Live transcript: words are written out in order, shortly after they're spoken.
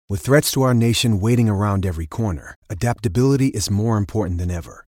With threats to our nation waiting around every corner, adaptability is more important than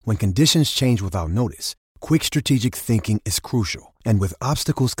ever. When conditions change without notice, quick strategic thinking is crucial. And with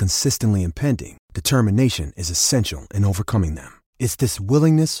obstacles consistently impending, determination is essential in overcoming them. It's this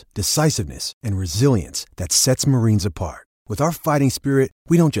willingness, decisiveness, and resilience that sets Marines apart. With our fighting spirit,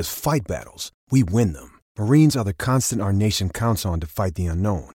 we don't just fight battles, we win them. Marines are the constant our nation counts on to fight the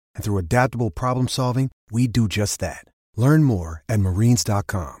unknown. And through adaptable problem solving, we do just that. Learn more at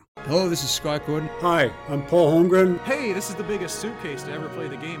marines.com. Hello, this is Scott Gordon. Hi, I'm Paul Holmgren. Hey, this is the biggest suitcase to ever play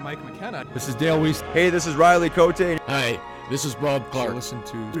the game, Mike McKenna. This is Dale Weiss. Hey, this is Riley Cote. Hi, this is Bob Clark.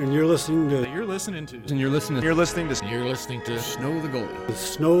 And you're listening to Snow the Goalie.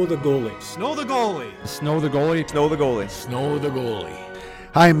 Snow the Goalie. Snow the Goalie. Snow the Goalie. Snow the Goalie. Snow the Goalie.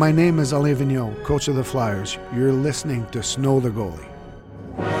 Hi, my name is Alain Vigneault, coach of the Flyers. You're listening to Snow the Goalie.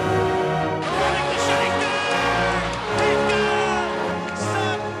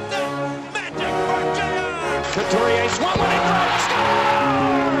 Couturier swung when it dropped, score!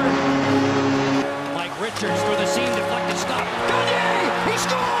 Mike Richards for the seam deflected stop. Gagne, he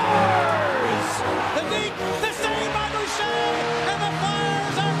scores! The beat, the save by Boucher, and the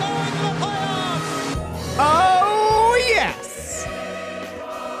Flyers are going to the playoffs! Oh, yes!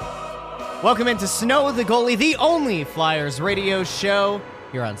 Welcome into Snow the Goalie, the only Flyers radio show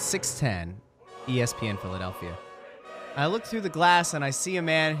here on 610 ESPN Philadelphia. I look through the glass and I see a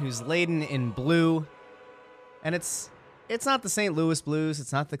man who's laden in blue. And it's not the St. Louis Blues.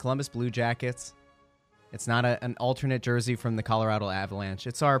 It's not the Columbus Blue Jackets. It's not an alternate jersey from the Colorado Avalanche.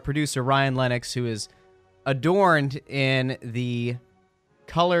 It's our producer, Ryan Lennox, who is adorned in the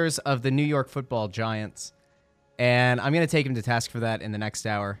colors of the New York Football Giants. And I'm going to take him to task for that in the next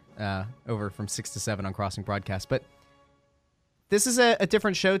hour, over from 6 to 7 on Crossing Broadcast. But this is a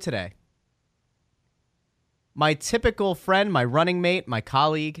different show today. My typical friend, my running mate, my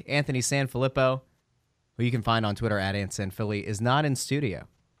colleague, Anthony Sanfilippo, who you can find on Twitter at AntSanPhilly, is not in studio.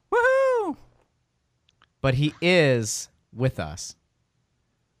 Woohoo! But he is with us.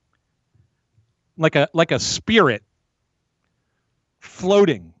 Like a spirit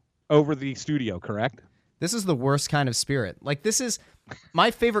floating over the studio, correct? This is the worst kind of spirit. Like, this is my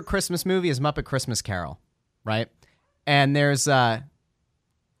favorite Christmas movie is Muppet Christmas Carol, right? And there's the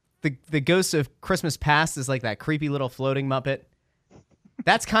Ghost of Christmas Past is like that creepy little floating Muppet.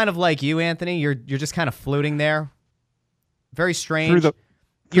 That's kind of like you, Anthony. You're just kind of floating there. Very strange.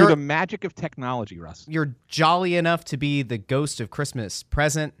 Through the magic of technology, Russ. You're jolly enough to be the ghost of Christmas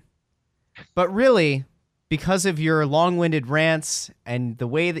present. But really, because of your long-winded rants and the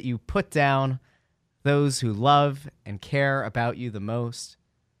way that you put down those who love and care about you the most,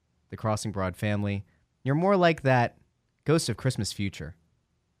 the Crossing Broad family, you're more like that ghost of Christmas future.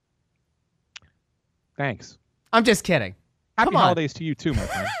 Thanks. I'm just kidding. Happy holidays to you too, my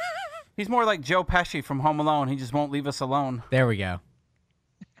friend. He's more like Joe Pesci from Home Alone. He just won't leave us alone. There we go.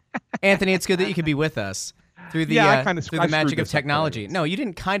 Anthony, it's good that you could be with us through the magic of technology. No, you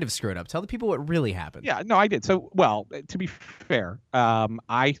didn't kind of screw it up. Tell the people what really happened. Yeah, no, I did. So, well, to be fair,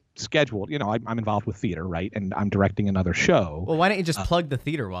 I scheduled, I'm involved with theater, right? And I'm directing another show. Well, why don't you just plug the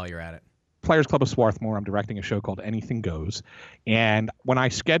theater while you're at it? Players Club of Swarthmore. I'm directing a show called Anything Goes. And when I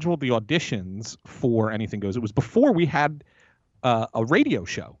scheduled the auditions for Anything Goes, it was before we had a radio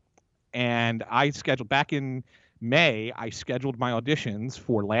show. And I scheduled back in May, I scheduled my auditions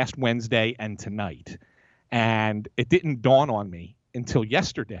for last Wednesday and tonight. And it didn't dawn on me until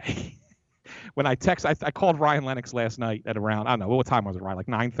yesterday when I called Ryan Lennox last night at around, I don't know, what time was it, Ryan? Like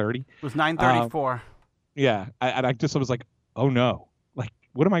 9:30? It was 9:34. Yeah. I was like, oh no, like,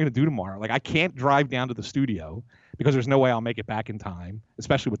 what am I going to do tomorrow? Like, I can't drive down to the studio because there's no way I'll make it back in time,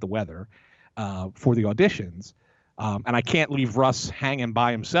 especially with the weather, for the auditions. And I can't leave Russ hanging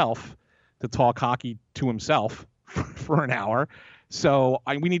by himself to talk hockey to himself for an hour. So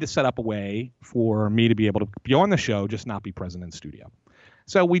we need to set up a way for me to be able to be on the show, just not be present in studio.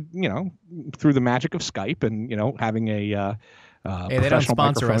 So we, through the magic of Skype and, having a hey, they don't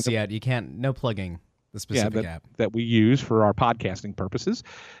sponsor us yet. You can't, no plugging the specific app. That we use for our podcasting purposes.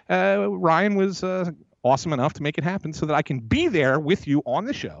 Ryan was awesome enough to make it happen so that I can be there with you on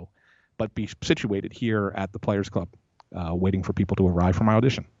the show, but be situated here at the Players Club, waiting for people to arrive for my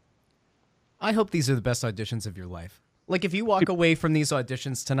audition. I hope these are the best auditions of your life. Like, if you walk away from these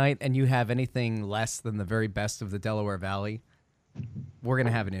auditions tonight and you have anything less than the very best of the Delaware Valley, we're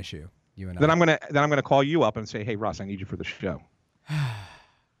gonna have an issue. You and I. Then I'm gonna call you up and say, "Hey, Russ, I need you for the show."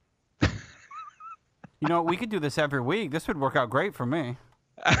 We could do this every week. This would work out great for me.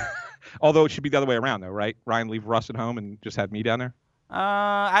 Although it should be the other way around, though, right? Ryan, leave Russ at home and just have me down there.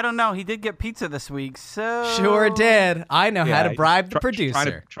 I don't know. He did get pizza this week, so Sure did. I know how to bribe the He's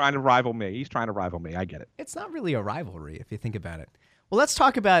producer. trying to rival me. He's trying to rival me. I get it. It's not really a rivalry if you think about it. Well, let's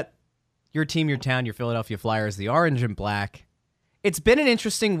talk about your team, your town, your Philadelphia Flyers, the orange and black. It's been an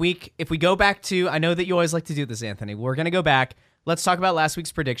interesting week. If we go back to, I know that you always like to do this, Anthony. We're going to go back. Let's talk about last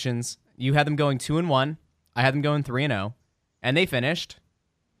week's predictions. You had them going 2-1. I had them going 3-0. And they finished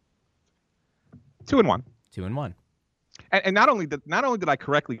 2-1. 2-1. And not only did I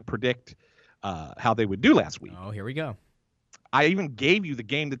correctly predict how they would do last week. Oh, here we go. I even gave you the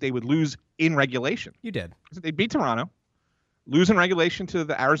game that they would lose in regulation. You did. They beat Toronto, lose in regulation to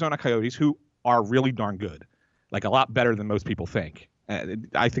the Arizona Coyotes, who are really darn good, like a lot better than most people think.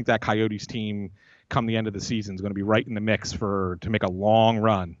 I think that Coyotes team, come the end of the season, is going to be right in the mix to make a long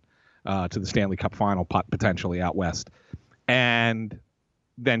run to the Stanley Cup final, potentially out west, and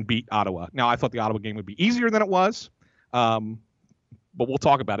then beat Ottawa. Now, I thought the Ottawa game would be easier than it was. But we'll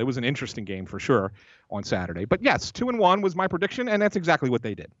talk about it. It was an interesting game for sure on Saturday. But yes, 2-1 was my prediction, and that's exactly what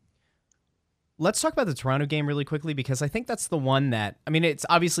they did. Let's talk about the Toronto game really quickly, because I think that's the one that, I mean, it's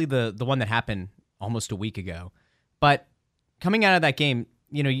obviously the one that happened almost a week ago. But coming out of that game,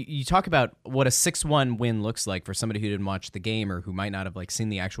 you know, you talk about what a 6-1 win looks like for somebody who didn't watch the game or who might not have seen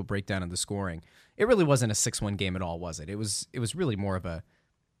the actual breakdown of the scoring. It really wasn't a 6-1 game at all, was it? It was really more of a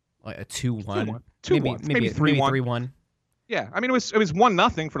 2-1. 2-1. Maybe 3-1. Yeah, I mean, it was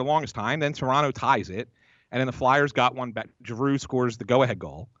 1-0 for the longest time. Then Toronto ties it, and then the Flyers got one back. Giroux scores the go-ahead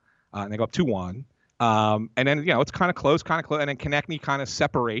goal, and they go up 2-1. And then it's kind of close, and then Konechny kind of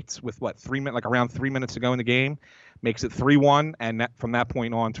separates with around 3 minutes to go in the game, makes it 3-1, and from that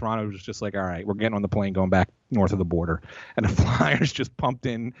point on, Toronto was just like, all right, we're getting on the plane, going back north of the border, and the Flyers just pumped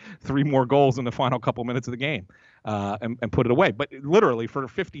in 3 more goals in the final couple minutes of the game, and put it away. But literally for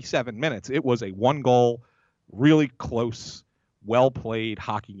 57 minutes, it was a 1-goal. Really close, well-played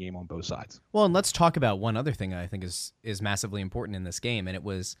hockey game on both sides. Well, and let's talk about one other thing that I think is massively important in this game, and it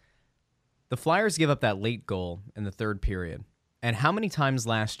was the Flyers give up that late goal in the third period. And how many times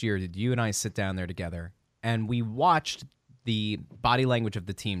last year did you and I sit down there together and we watched the body language of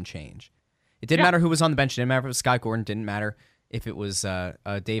the team change? It didn't matter who was on the bench. It didn't matter if it was Scott Gordon. It didn't matter if it was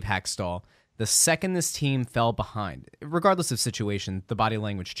Dave Hackstall. The second this team fell behind, regardless of situation, the body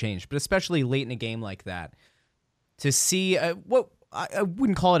language changed. But especially late in a game like that, to see what I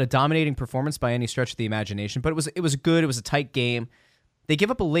wouldn't call it a dominating performance by any stretch of the imagination, but it was good. It was a tight game. They give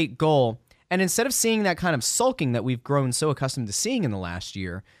up a late goal, and instead of seeing that kind of sulking that we've grown so accustomed to seeing in the last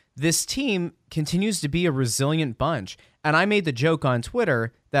year, this team continues to be a resilient bunch. And I made the joke on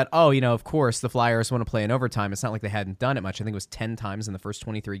Twitter that, of course, the Flyers want to play in overtime. It's not like they hadn't done it much. I think it was 10 times in the first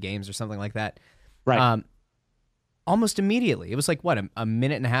 23 games or something like that. Right. Almost immediately. It was like, a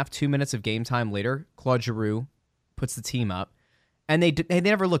minute and a half, 2 minutes of game time later, Claude Giroux puts the team up, and they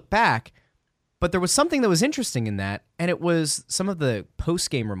never looked back. But there was something that was interesting in that, and it was some of the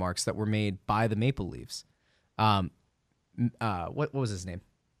post-game remarks that were made by the Maple Leafs. What was his name?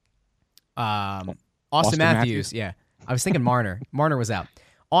 Austin Matthews. Yeah, I was thinking Marner. Marner was out.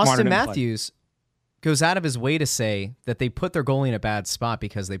 Austin Matthews goes out of his way to say that they put their goalie in a bad spot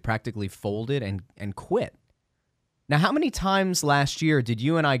because they practically folded and quit. Now, how many times last year did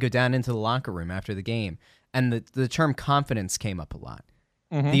you and I go down into the locker room after the game, and the term confidence came up a lot?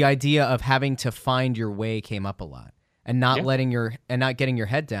 Mm-hmm. The idea of having to find your way came up a lot, and not getting your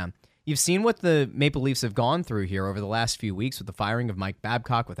head down. You've seen what the Maple Leafs have gone through here over the last few weeks with the firing of Mike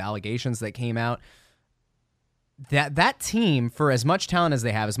Babcock, with allegations that came out. That team, for as much talent as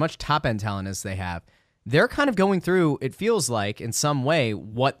they have, as much top-end talent as they have, they're kind of going through, it feels like, in some way,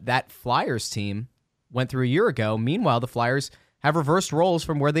 what that Flyers team went through a year ago. Meanwhile, the Flyers have reversed roles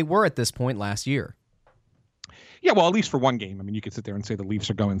from where they were at this point last year. Yeah, well, at least for one game. I mean, you could sit there and say the Leafs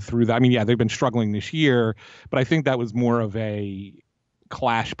are going through that. I mean, yeah, they've been struggling this year, but I think that was more of a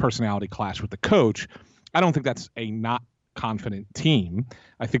personality clash with the coach. I don't think that's a not confident team.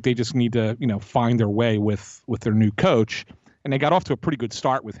 I think they just need to, find their way with their new coach. And they got off to a pretty good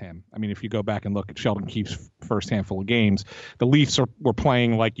start with him. I mean, if you go back and look at Sheldon Keefe's first handful of games, the Leafs were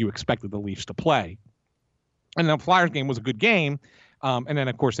playing like you expected the Leafs to play. And the Flyers game was a good game. And then,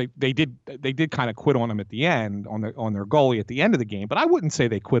 of course, they did kind of quit on him at the end, on their goalie at the end of the game. But I wouldn't say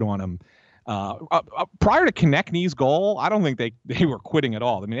they quit on him. Prior to Konechny's goal, I don't think they were quitting at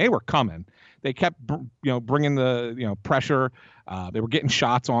all. I mean, they were coming. They kept bringing the pressure. They were getting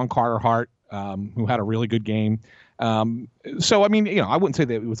shots on Carter Hart, who had a really good game. So I mean, I wouldn't say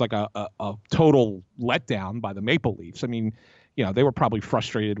that it was like a total letdown by the Maple Leafs. I mean, they were probably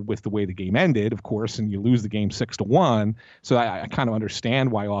frustrated with the way the game ended, of course, and you lose the game 6-1. So I kind of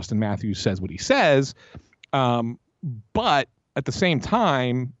understand why Austin Matthews says what he says. But at the same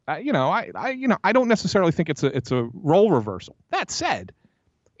time, I don't necessarily think it's a role reversal. That said,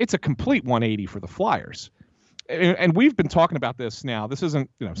 it's a complete 180 for the Flyers. And we've been talking about this now. This isn't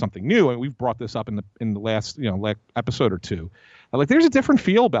something new, and we've brought this up in the last like episode or two. Like, there's a different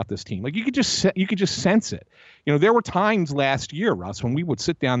feel about this team. Like, you could just sense it. There were times last year, Russ, when we would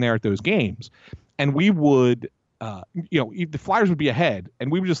sit down there at those games, and we would, the Flyers would be ahead,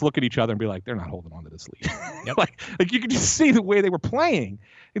 and we would just look at each other and be like, they're not holding on to this lead. Yep. like you could just see the way they were playing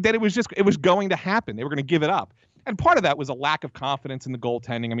that it was going to happen. They were going to give it up. And part of that was a lack of confidence in the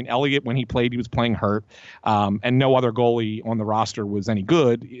goaltending. I mean, Elliott, when he played, he was playing hurt, and no other goalie on the roster was any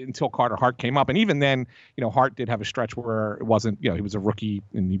good until Carter Hart came up. And even then, Hart did have a stretch where it wasn't, he was a rookie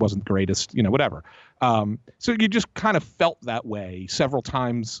and he wasn't the greatest, whatever. So you just kind of felt that way several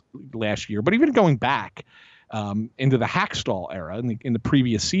times last year. But even going back into the Hackstall era in the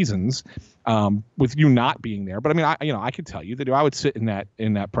previous seasons, with you not being there. But I mean, I could tell you that I would sit in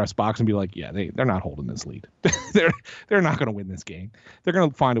that press box and be like, yeah, they're not holding this lead. they're not going to win this game. They're going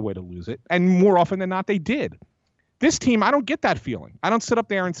to find a way to lose it. And more often than not, they did. This team, I don't get that feeling. I don't sit up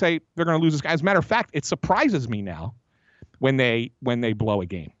there and say they're going to lose this game. As a matter of fact, it surprises me now when they blow a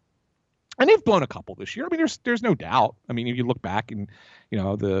game. And they've blown a couple this year. I mean, there's no doubt. I mean, if you look back and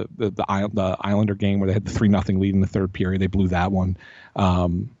the Islander game where they had the 3-0 lead in the third period, they blew that one.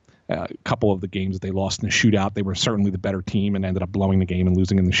 A couple of the games that they lost in the shootout, they were certainly the better team and ended up blowing the game and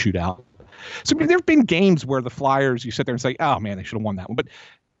losing in the shootout. So I mean, there have been games where the Flyers, you sit there and say, oh man, they should have won that one. But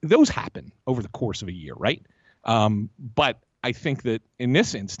those happen over the course of a year, right? But I think that in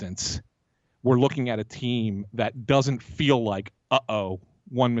this instance, we're looking at a team that doesn't feel like,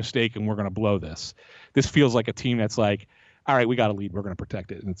 one mistake and we're going to blow this. This feels like a team that's like, all right, we got a lead, we're going to protect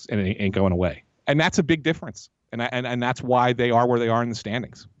it, and it ain't going away. And that's a big difference. And that's why they are where they are in the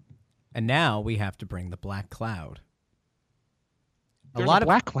standings. And now we have to bring the black cloud. There's a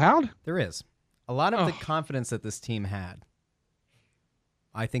black cloud? There is. A lot of the confidence that this team had.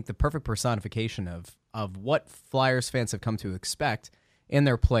 I think the perfect personification of what Flyers fans have come to expect in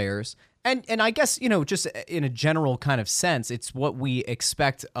their players. And I guess, just in a general kind of sense, it's what we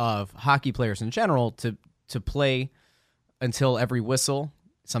expect of hockey players in general to play until every whistle,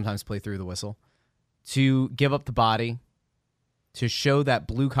 sometimes play through the whistle, to give up the body, to show that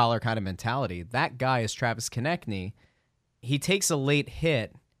blue-collar kind of mentality. That guy is Travis Konecny. He takes a late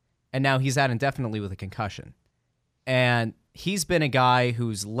hit, and now he's out indefinitely with a concussion. And he's been a guy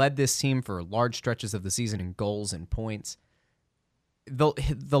who's led this team for large stretches of the season in goals and points.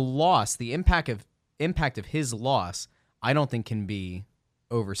 The loss, the impact of his loss, I don't think can be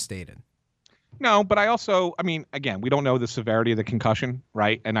overstated. No, but I mean, again, we don't know the severity of the concussion,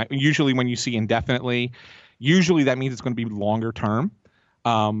 right? And usually when you see indefinitely, usually that means it's going to be longer term.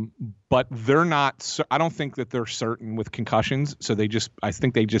 But they're not. I don't think that they're certain with concussions, so I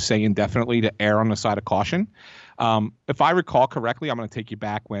think they just say indefinitely to err on the side of caution. If I recall correctly, I'm going to take you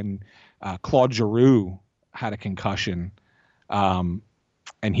back when Claude Giroux had a concussion.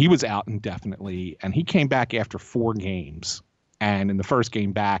 And he was out indefinitely, and he came back after 4 games. And in the first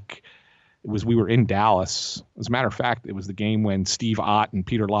game back, we were in Dallas. As a matter of fact, it was the game when Steve Ott and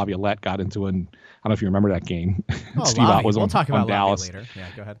Peter Laviolette got into I don't know if you remember that game. Steve Ott was we'll talk about Dallas later. Yeah,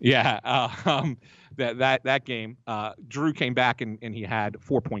 go ahead. Yeah, that game, Drew came back and he had a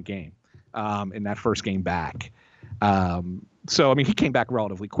 4-point game in that first game back. So, I mean, he came back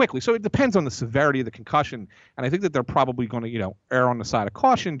relatively quickly. So it depends on the severity of the concussion. And I think that they're probably going to, err on the side of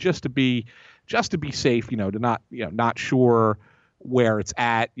caution just to be safe, to not sure where it's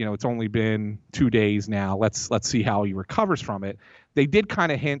at. It's only been 2 days now. Let's see how he recovers from it. They did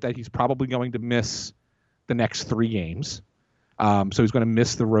kind of hint that he's probably going to miss the next 3 games. So he's going to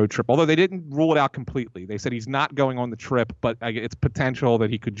miss the road trip, although they didn't rule it out completely. They said he's not going on the trip, but it's potential that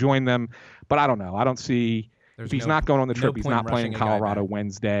he could join them. But I don't know. I don't see... If he's not going on the trip, he's not playing in Colorado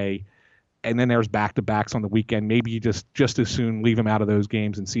Wednesday, and then there's back-to-backs on the weekend. Maybe you just as soon leave him out of those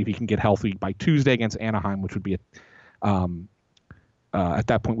games and see if he can get healthy by Tuesday against Anaheim, which would be at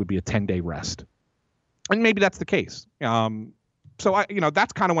that point would be a 10-day rest. And maybe that's the case. So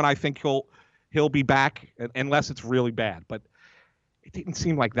that's kind of when I think he'll be back, unless it's really bad. But it didn't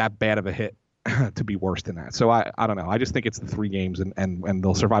seem like that bad of a hit to be worse than that. So I don't know. I just think it's the 3 games and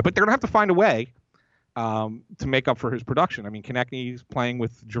they'll survive. But they're gonna have to find a way to make up for his production. I mean, Konecny's playing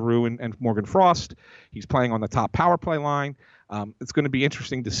with Giroux and Morgan Frost. He's playing on the top power play line. It's going to be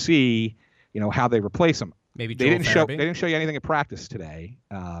interesting to see, how they replace him. Maybe they didn't show you anything at practice today.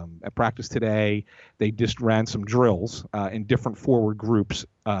 At practice today, they just ran some drills in different forward groups.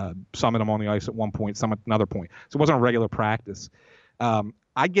 Some of them on the ice at one point, some at another point. So it wasn't a regular practice.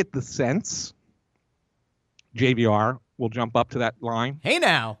 I get the sense JVR will jump up to that line. Hey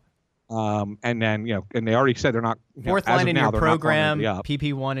now. And then, and they already said they're not. Fourth line in your program,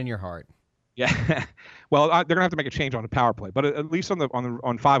 PP1 in your heart. Yeah. Well, they're going to have to make a change on the power play, but at least on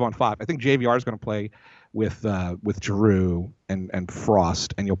 5-on-5, I think JVR is going to play with Giroux and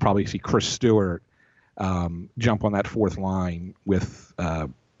Frost, and you'll probably see Chris Stewart jump on that fourth line with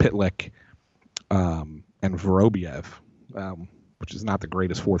Pitlick and Vorobiev, which is not the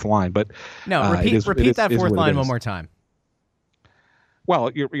greatest fourth line, but no. Repeat that fourth line one more time.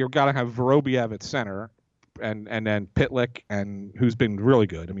 Well, you're got to have Vorobiev at center, and then Pitlick, and who's been really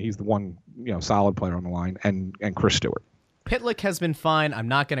good. I mean, he's the one solid player on the line, and Chris Stewart. Pitlick has been fine. I'm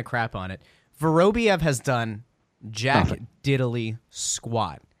not going to crap on it. Vorobiev has done diddly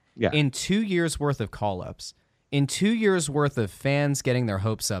squat. Yeah. In 2 years worth of call-ups, in 2 years worth of fans getting their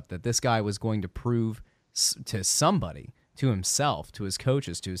hopes up that this guy was going to prove to somebody, to himself, to his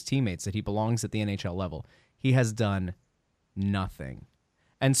coaches, to his teammates that he belongs at the NHL level, he has done nothing.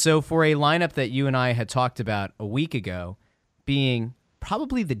 And so for a lineup that you and I had talked about a week ago being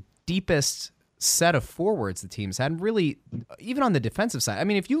probably the deepest set of forwards the team's had, really, even on the defensive side. I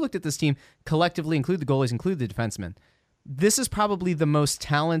mean, if you looked at this team collectively, include the goalies, include the defensemen, this is probably the most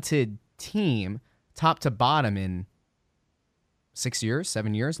talented team, top to bottom, in 6 years,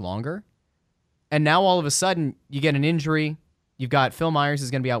 7 years, longer. And now all of a sudden, you get an injury. You've got Phil Myers is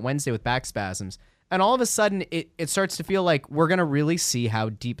going to be out Wednesday with back spasms. And all of a sudden, it starts to feel like we're going to really see how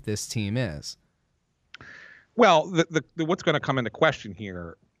deep this team is. Well, what's going to come into question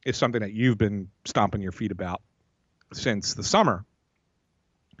here is something that you've been stomping your feet about since the summer.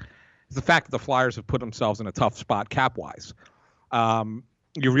 It's the fact that the Flyers have put themselves in a tough spot cap-wise.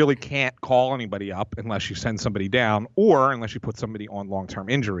 You really can't call anybody up unless you send somebody down or unless you put somebody on long-term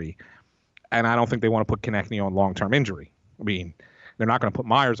injury. And I don't think they want to put Konechny on long-term injury. I mean, they're not going to put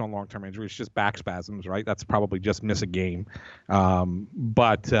Myers on long-term injury. It's just back spasms, right? That's probably just miss a game. So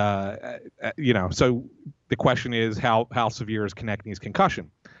the question is how severe is Konechny's concussion?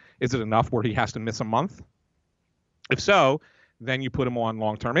 Is it enough where he has to miss a month? If so, then you put him on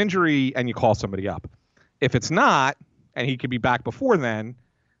long-term injury and you call somebody up. If it's not, and he could be back before then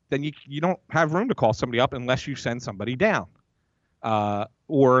you don't have room to call somebody up unless you send somebody down.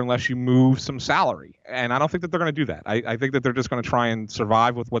 Or unless you move some salary. And I don't think that they're going to do that. I think that they're just going to try and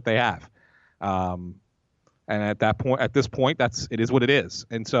survive with what they have. And at this point, it is what it is.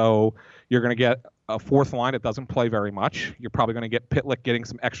 And so you're going to get a fourth line that doesn't play very much. You're probably going to get Pitlick getting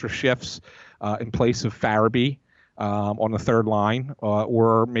some extra shifts in place of Farabee on the third line,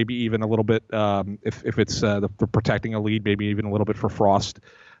 or maybe even a little bit if it's for protecting a lead, maybe even a little bit for Frost.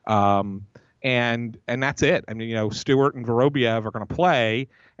 And that's it. I mean, Stewart and Vorobiev are going to play,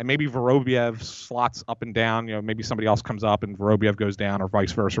 and maybe Vorobiev slots up and down. Maybe somebody else comes up and Vorobiev goes down, or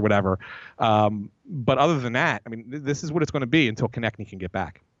vice versa, or whatever. But other than that, I mean, this is what it's going to be until Konechny can get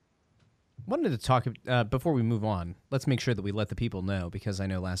back. Wanted to talk before we move on. Let's make sure that we let the people know, because I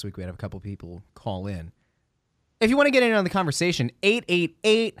know last week we had a couple people call in. If you want to get in on the conversation,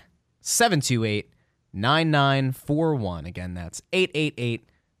 888-728-9941. Again, that's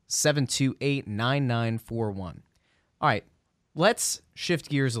 888-728-9941. All right, let's shift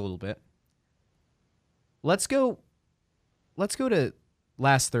gears a little bit. Let's go to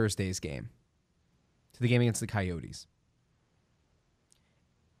last Thursday's game, to the game against the Coyotes.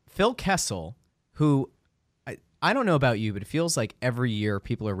 Phil Kessel, who, I don't know about you, but it feels like every year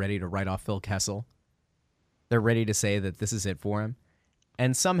people are ready to write off Phil Kessel. They're ready to say that this is it for him.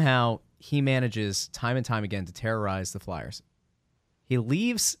 And somehow he manages time and time again to terrorize the Flyers. He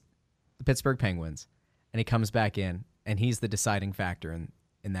leaves the Pittsburgh Penguins, and he comes back in, and he's the deciding factor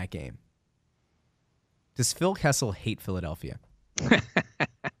in that game. Does Phil Kessel hate Philadelphia?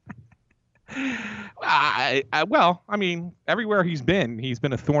 Well, I mean, everywhere he's been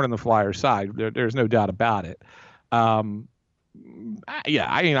a thorn in the Flyers' side. There's no doubt about it. Yeah,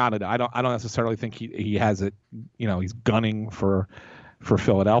 I mean, I don't necessarily think he has it. He's gunning for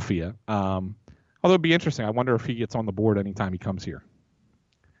Philadelphia. Although it'd be interesting. I wonder if he gets on the board anytime he comes here.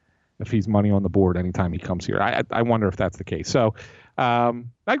 If he's money on the board anytime he comes here, I wonder if that's the case. So,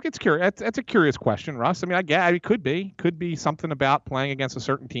 it's curious. That's a curious question, Russ. I mean, it could be something about playing against a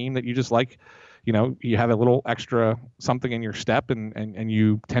certain team that you just like. You have a little extra something in your step, and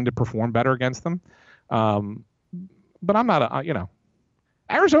you tend to perform better against them. But I'm not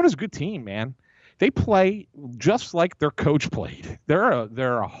Arizona's a good team, man. They play just like their coach played.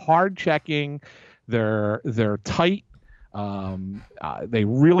 They're a hard checking. They're tight. They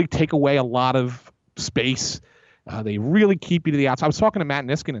really take away a lot of space. They really keep you to the outside. I was talking to Matt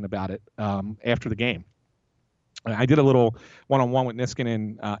Niskanen about it after the game. I did a little one-on-one with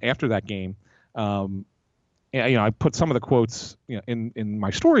Niskanen after that game. I put some of the quotes in my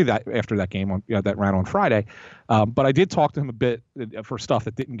story that after that game that ran on Friday, but I did talk to him a bit for stuff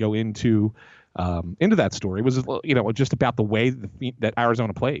that didn't go into that story. It was just about the way that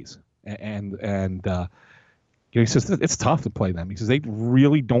Arizona plays, and he says it's tough to play them. He says they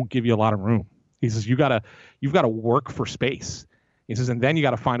really don't give you a lot of room. He says you've got to work for space. He says, and then you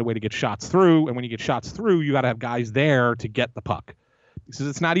got to find a way to get shots through, and when you get shots through, you got to have guys there to get the puck. He says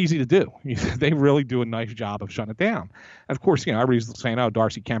it's not easy to do. They really do a nice job of shutting it down. And of course, everybody's saying, "Oh,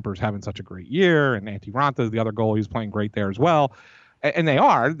 Darcy Kemper's having such a great year," and Antti Raanta, the other goalie, is playing great there as well. And they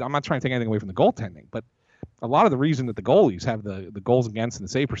are. I'm not trying to take anything away from the goaltending, but a lot of the reason that the goalies have the goals against and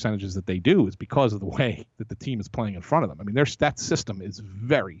the save percentages that they do is because of the way that the team is playing in front of them. I mean, that system is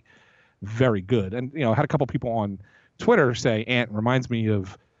very, very good. And I had a couple people on Twitter say Ant reminds me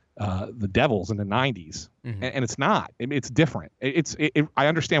of the Devils in the 90s, and it's not. It's different. I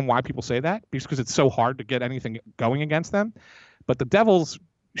understand why people say that because it's so hard to get anything going against them, but the Devils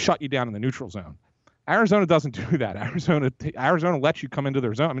shut you down in the neutral zone. Arizona doesn't do that. Arizona lets you come into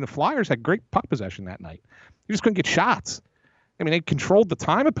their zone. I mean, the Flyers had great puck possession that night. You just couldn't get shots. I mean, they controlled the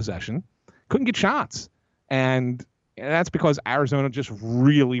time of possession, couldn't get shots, and that's because Arizona just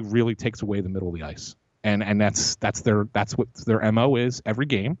really, really takes away the middle of the ice, and that's what their MO is every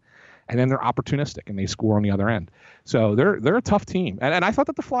game. And then they're opportunistic and they score on the other end. So they're a tough team. And I thought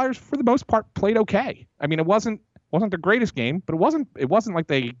that the Flyers, for the most part, played okay. I mean, it wasn't the greatest game, but it wasn't like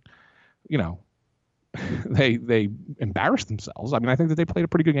they, they embarrassed themselves. I mean, I think that they played a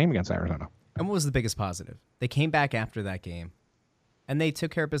pretty good game against Arizona. And what was the biggest positive? They came back after that game, and they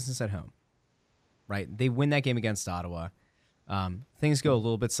took care of business at home. Right? They win that game against Ottawa. Things go a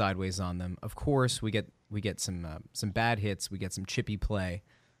little bit sideways on them. Of course, we get some bad hits. We get some chippy play.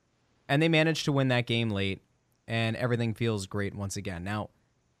 And they managed to win that game late, and everything feels great once again. Now,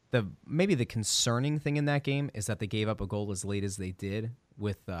 maybe the concerning thing in that game is that they gave up a goal as late as they did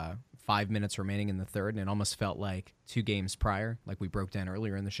with 5 minutes remaining in the third, and it almost felt like 2 games prior, like we broke down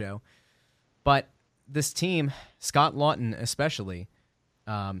earlier in the show. But this team, Scott Laughton especially,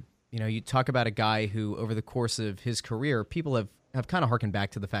 you talk about a guy who, over the course of his career, people have kind of harkened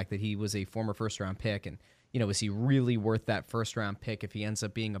back to the fact that he was a former first-round pick, and is he really worth that first-round pick if he ends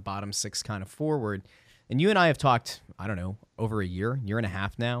up being a bottom 6 kind of forward? And you and I have talked, I don't know, over a year and a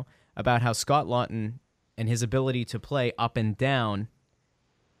half now, about how Scott Laughton and his ability to play up and down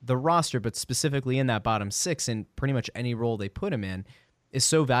the roster, but specifically in that bottom 6 in pretty much any role they put him in, is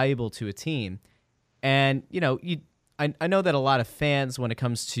so valuable to a team. And, I know that a lot of fans, when it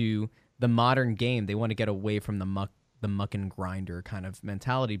comes to the modern game, they want to get away from the muck and grinder kind of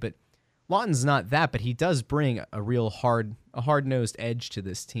mentality, but Laughton's not that, but he does bring a real hard-nosed edge to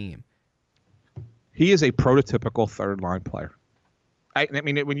this team. He is a prototypical third-line player. I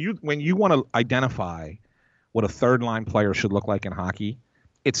mean, when you want to identify what a third-line player should look like in hockey,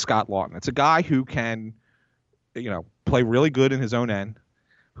 it's Scott Laughton. It's a guy who can, play really good in his own end,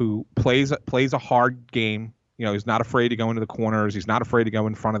 who plays a hard game. He's not afraid to go into the corners. He's not afraid to go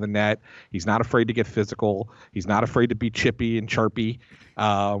in front of the net. He's not afraid to get physical. He's not afraid to be chippy and chirpy.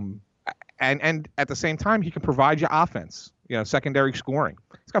 And at the same time, he can provide you offense, secondary scoring.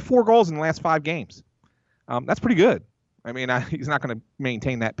 He's got 4 goals in the last 5 games. That's pretty good. I mean, he's not going to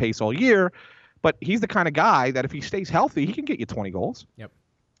maintain that pace all year, but he's the kind of guy that if he stays healthy, he can get you 20 goals. Yep.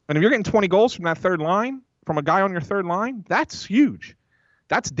 And if you're getting 20 goals from that third line, from a guy on your third line, that's huge.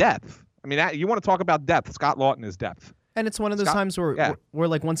 That's depth. I mean, you want to talk about depth. Scott Laughton is depth. And it's one of those times where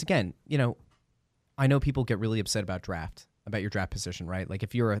like, once again, I know people get really upset about your draft position, right? Like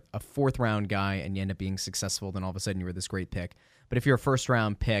if you're a 4th round guy and you end up being successful, then all of a sudden you were this great pick. But if you're a 1st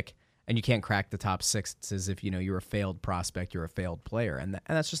round pick and you can't crack the top 6, it's as if, you're a failed prospect, you're a failed player. And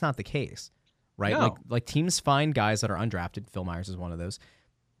that's just not the case, right? No. Like teams find guys that are undrafted. Phil Myers is one of those.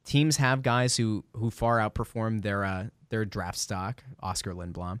 Teams have guys who far outperform their draft stock, Oscar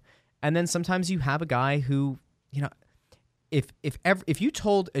Lindblom. And then sometimes you have a guy who, if you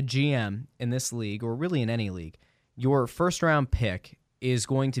told a GM in this league, or really in any league, your 1st round pick is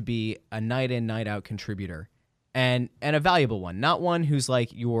going to be a night in, night out contributor and a valuable one, not one who's like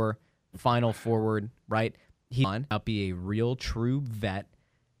your final forward, right? He will be a real true vet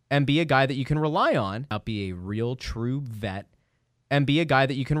and be a guy that you can rely on.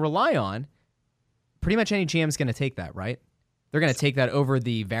 Pretty much any GM is going to take that, right? They're going to take that over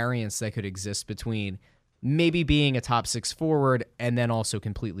the variance that could exist between maybe being a top 6 forward and then also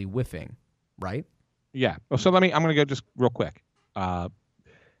completely whiffing, right? Yeah. So I'm going to go just real quick.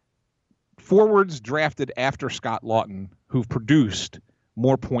 Forwards drafted after Scott Laughton who've produced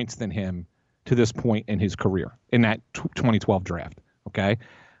more points than him to this point in his career in that 2012 draft. Okay.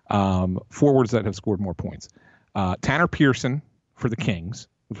 Forwards that have scored more points. Tanner Pearson for the Kings,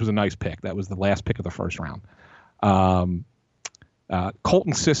 which was a nice pick. That was the last pick of the first round.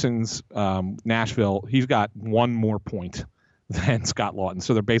 Colton Sissons, Nashville, he's got one more point than Scott Lawton,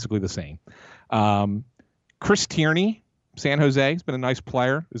 so they're basically the same. Chris Tierney, San Jose, has been a nice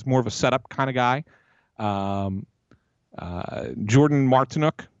player. Is more of a setup kind of guy. Jordan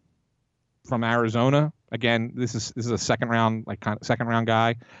Martinook from Arizona. Again, this is a second round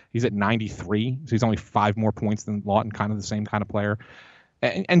guy. He's at 93, so he's only 5 more points than Lawton, kind of the same kind of player.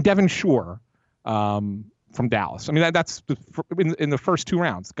 And Devin Shore from Dallas. I mean, that's in the first 2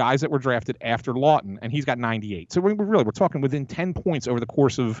 rounds, guys that were drafted after Lawton, and he's got 98. So we're talking within 10 points over the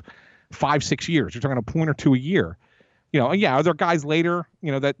course of 5-6 years. You're talking a point or two a year. Are there guys later,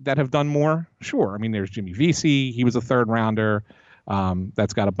 that have done more? Sure. I mean, there's Jimmy Vesey. He was a 3rd rounder.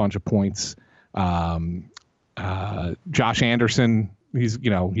 That's got a bunch of points. Josh Anderson, he's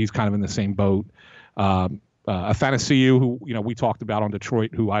kind of in the same boat. Athanasiou, who we talked about on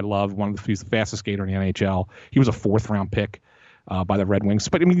Detroit, who I love. He's the fastest skater in the NHL. He was a 4th round pick by the Red Wings.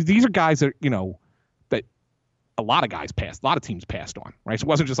 But I mean, these are guys that that a lot of teams passed on, right? So it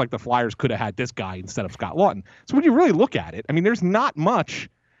wasn't just like the Flyers could have had this guy instead of Scott Lawton. So when you really look at it, I mean, there's not much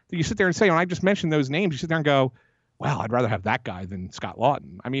that you sit there and say. When I just mentioned those names, you sit there and go, "Well, I'd rather have that guy than Scott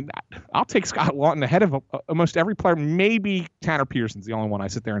Lawton." I mean, I'll take Scott Lawton ahead of almost every player. Maybe Tanner Pearson's the only one I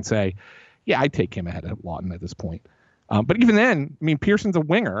sit there and say, yeah, I'd take him ahead of Lawton at this point. But even then, I mean, Pearson's a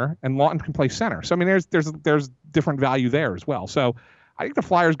winger and Lawton can play center. So I mean, there's different value there as well. So I think the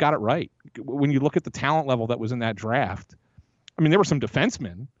Flyers got it right. When you look at the talent level that was in that draft, I mean, there were some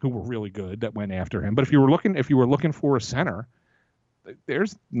defensemen who were really good that went after him. But if you were looking for a center,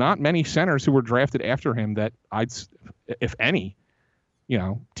 there's not many centers who were drafted after him that if any,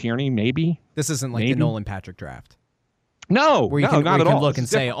 Tierney maybe. This isn't like the Nolan Patrick draft. No, where you can look and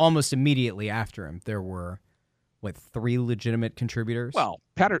say almost immediately after him there were 3 legitimate contributors. Well,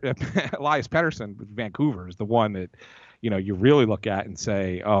 Elias Pettersson with Vancouver is the one that you really look at and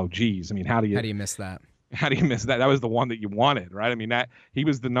say, oh geez, I mean, how do you miss that? How do you miss that? That was the one that you wanted, right? I mean, that he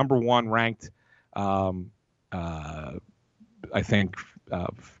was the number 1 ranked, I think,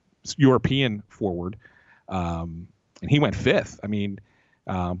 European forward, and he went 5th. I mean,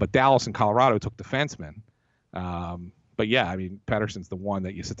 but Dallas and Colorado took defensemen. But yeah, I mean, Pettersson's the one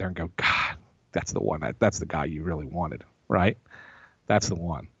that you sit there and go, God, that's the one. That's the guy you really wanted, right? That's the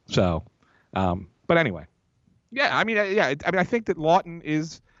one. So, but anyway, yeah. I mean, I think that Lawton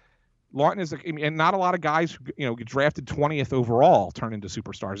is, and not a lot of guys who get drafted 20th overall turn into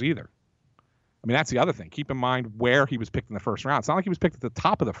superstars either. I mean, that's the other thing. Keep in mind where he was picked in the first round. It's not like he was picked at the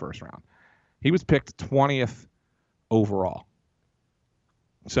top of the first round. He was picked 20th overall.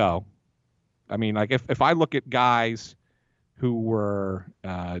 So, I mean, like if I look at guys who were,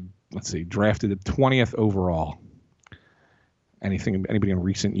 drafted at 20th overall, anybody in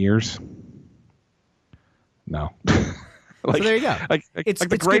recent years? No. So there you go. It's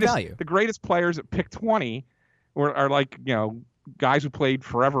the greatest value. The greatest players at pick 20 are guys who played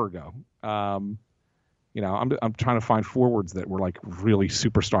forever ago. I'm trying to find forwards that were like really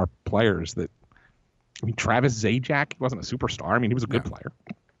superstar players. Travis Zajac, he wasn't a superstar. I mean, he was a good player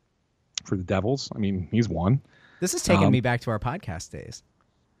for the Devils. I mean, he's one. This is taking me back to our podcast days.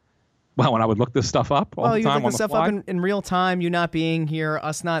 Well, when I would look this stuff up all the time on the fly. You look this stuff up in real time, you not being here,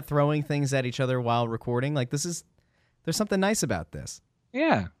 us not throwing things at each other while recording. Like there's something nice about this.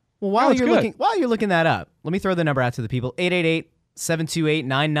 Yeah. Well, while you're looking that up, let me throw the number out to the people.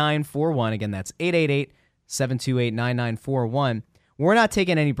 888-728-9941. Again, that's 888-728-9941. We're not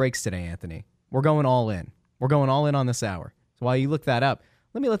taking any breaks today, Anthony. We're going all in. We're going all in on this hour. So while you look that up,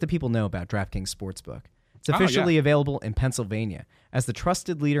 let me let the people know about DraftKings Sportsbook. It's officially available in Pennsylvania. As the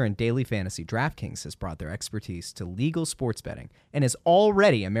trusted leader in daily fantasy, DraftKings has brought their expertise to legal sports betting and is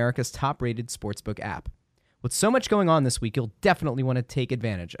already America's top-rated sportsbook app. With so much going on this week, you'll definitely want to take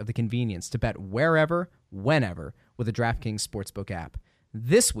advantage of the convenience to bet wherever, whenever with the DraftKings Sportsbook app.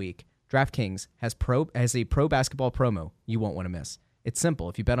 This week, DraftKings has a pro basketball promo you won't want to miss. It's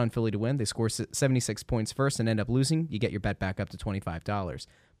simple. If you bet on Philly to win, they score 76 points first and end up losing, you get your bet back up to $25.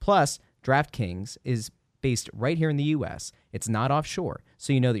 Plus, DraftKings is based right here in the U.S. It's not offshore,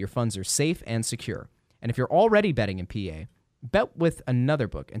 so you know that your funds are safe and secure. And if you're already betting in PA, bet with another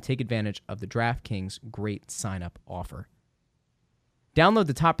book and take advantage of the DraftKings great sign-up offer. Download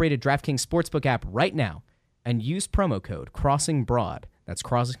the top-rated DraftKings Sportsbook app right now and use promo code CrossingBroad. That's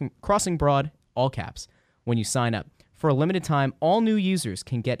Crossing Broad, all caps, when you sign up. For a limited time, all new users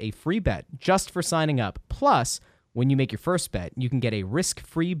can get a free bet just for signing up. Plus, when you make your first bet, you can get a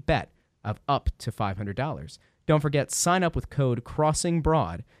risk-free bet of up to $500. Don't forget, sign up with code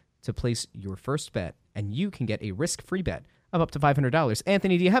CrossingBroad to place your first bet, and you can get a risk-free bet of up to $500.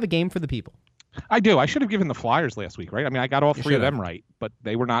 Anthony, do you have a game for the people? I do. I should have given the Flyers last week, right? I mean, I got all You three of should have. them right, but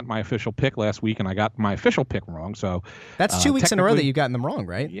they were not my official pick last week, and I got my official pick wrong. So That's 2 weeks in a row that technically- you've gotten them wrong,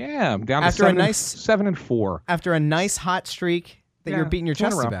 right? Yeah, I'm down After to a 7-4. After a nice hot streak that you're Yeah, beating your 2 in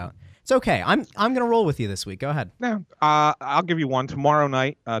a chest row. about. It's okay. I'm going to roll with you this week. Go ahead. No, I'll give you one tomorrow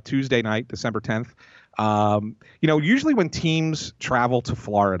night, Tuesday night, December 10th. Usually when teams travel to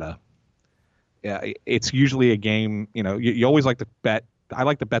Florida, it's usually a game. You always like to bet. I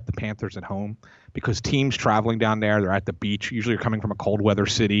like to bet the Panthers at home because teams traveling down there, they're at the beach. Usually you're coming from a cold weather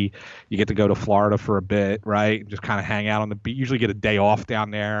city. You get to go to Florida for a bit, right? Just kind of hang out on the beach. Usually get a day off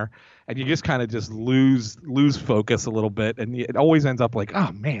down there. And you just kind of just lose focus a little bit. And it always ends up like,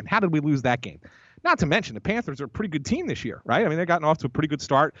 oh, man, how did we lose that game? Not to mention the Panthers are a pretty good team this year, right? I mean, they've gotten off to a pretty good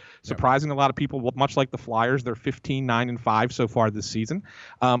start, surprising a lot of people, much like the Flyers. They're 15-9-5 so far this season.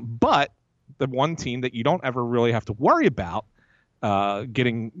 But the one team that you don't ever really have to worry about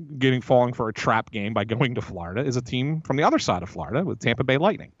falling for a trap game by going to Florida is a team from the other side of Florida with Tampa Bay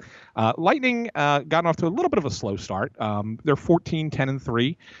Lightning. Lightning gotten off to a little bit of a slow start. They're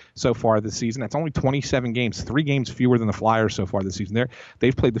 14-10-3 so far this season. That's only 27 games, 3 games fewer than the Flyers so far this season.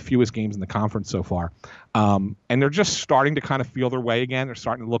 They've played the fewest games in the conference so far. And they're just starting to kind of feel their way again. They're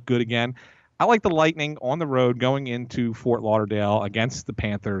starting to look good again. I like the Lightning on the road going into Fort Lauderdale against the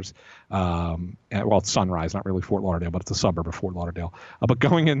Panthers. It's Sunrise, not really Fort Lauderdale, but it's a suburb of Fort Lauderdale. But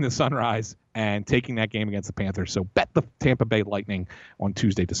going into Sunrise and taking that game against the Panthers. So bet the Tampa Bay Lightning on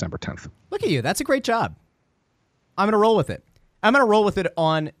Tuesday, December 10th. Look at you. That's a great job. I'm going to roll with it. I'm going to roll with it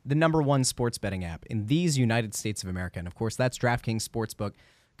on the #1 sports betting app in these United States of America. And, of course, that's DraftKings Sportsbook.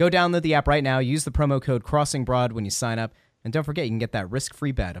 Go download the app right now. Use the promo code CrossingBroad when you sign up. And don't forget, you can get that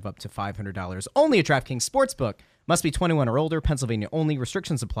risk-free bet of up to $500 only at DraftKings Sportsbook. Must be 21 or older. Pennsylvania only.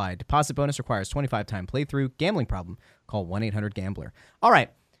 Restrictions apply. Deposit bonus requires 25-time playthrough. Gambling problem? Call 1-800-GAMBLER. All right.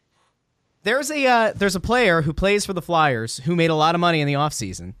 There's a player who plays for the Flyers who made a lot of money in the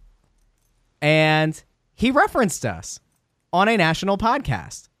offseason. And he referenced us on a national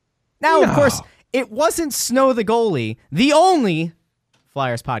podcast. Now, of course, it wasn't Snow the Goalie, the only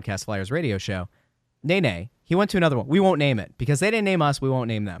Flyers podcast, Flyers radio show. Nay. He went to another one. We won't name it because they didn't name us. We won't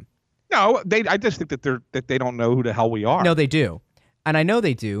name them. No, I just think that they don't know who the hell we are. No, they do. And I know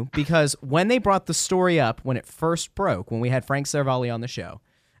they do because when they brought the story up when it first broke, when we had Frank Cervalli on the show,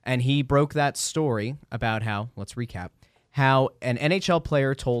 and he broke that story about let's recap, how an NHL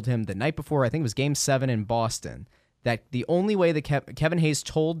player told him the night before, I think it was Game 7 in Boston, that the only way that Kevin Hayes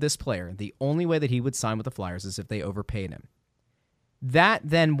told this player, the only way that he would sign with the Flyers is if they overpaid him. That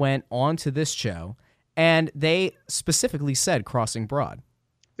then went on to this show, and they specifically said Crossing Broad.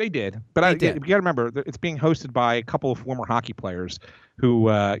 They did, but you got to remember that it's being hosted by a couple of former hockey players who,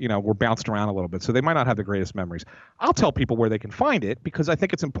 were bounced around a little bit, so they might not have the greatest memories. I'll tell people where they can find it because I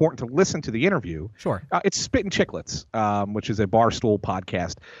think it's important to listen to the interview. Sure. It's Spit and Chicklets, which is a Barstool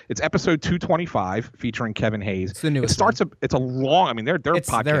podcast. It's episode 225 featuring Kevin Hayes. It's the newest. It's a long. I mean, their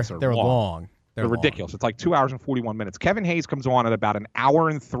podcasts they're are long. They're ridiculous. It's like 2 hours and 41 minutes. Kevin Hayes comes on at about an hour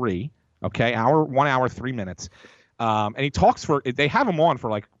and 3. Okay, 1 hour 3 minutes. And he talks they have him on for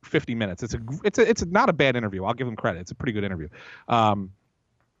like 50 minutes. It's not a bad interview. I'll give him credit. It's a pretty good interview.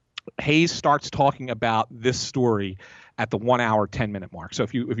 Hayes starts talking about this story at the 1 hour 10 minute mark. So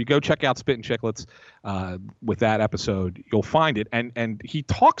if you go check out Spit and Chicklets with that episode, you'll find it. And he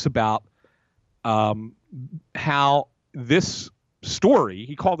talks about how this story,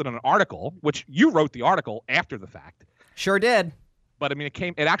 he called it an article, which you wrote the article after the fact. Sure did. But I mean,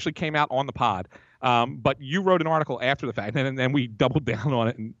 it actually came out on the pod. But you wrote an article after the fact, and then we doubled down on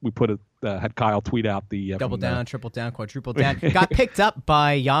it, and we had Kyle tweet out the double down, triple down, quadruple down. Got picked up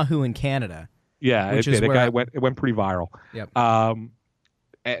by Yahoo in Canada. Yeah, it did. It went pretty viral. Yep.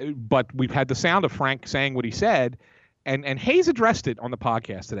 But we've had the sound of Frank saying what he said, and Hayes addressed it on the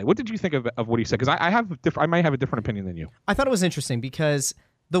podcast today. What did you think of what he said? Because I might have a different opinion than you. I thought it was interesting because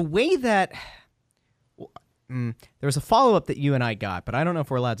the way that. There was a follow-up that you and I got, but I don't know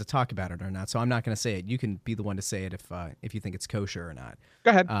if we're allowed to talk about it or not, so I'm not going to say it. You can be the one to say it if you think it's kosher or not.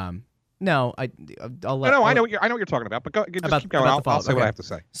 Go ahead. No, I'll let. No, I know what you're talking about, but keep going. I'll say what I have to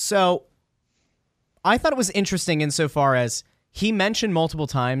say. So, I thought it was interesting insofar as he mentioned multiple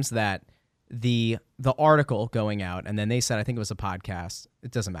times that the article going out, and then they said I think it was a podcast.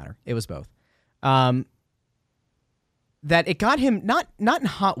 It doesn't matter. It was both. That it got him not in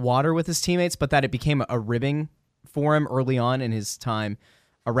hot water with his teammates, but that it became a ribbing for him early on in his time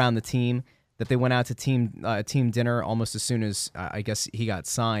around the team, that they went out to team dinner almost as soon as I guess he got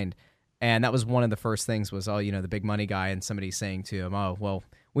signed. And that was one of the first things was, the big money guy, and somebody saying to him, oh, well,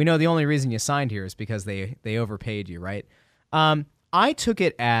 we know the only reason you signed here is because they overpaid you, right? I took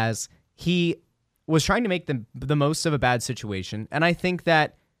it as he was trying to make the most of a bad situation, and I think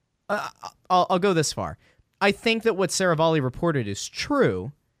that I'll go this far. I think that what Saravalli reported is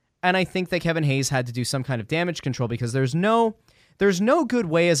true, and I think that Kevin Hayes had to do some kind of damage control because there's no good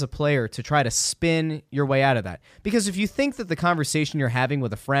way as a player to try to spin your way out of that. Because if you think that the conversation you're having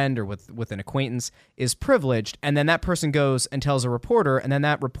with a friend or with an acquaintance is privileged, and then that person goes and tells a reporter, and then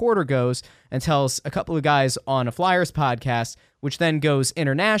that reporter goes and tells a couple of guys on a Flyers podcast, which then goes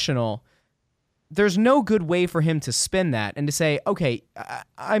international, there's no good way for him to spin that and to say, okay,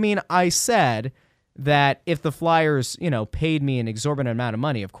 I said that if the Flyers, paid me an exorbitant amount of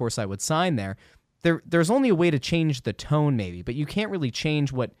money, of course I would sign there. There's only a way to change the tone maybe, but you can't really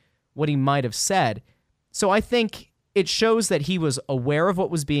change what he might have said. So I think it shows that he was aware of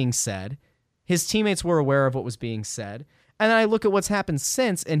what was being said. His teammates were aware of what was being said. And then I look at what's happened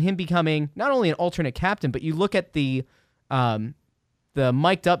since and him becoming not only an alternate captain, but you look at the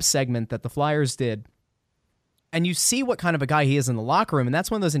mic'd up segment that the Flyers did, and you see what kind of a guy he is in the locker room, and that's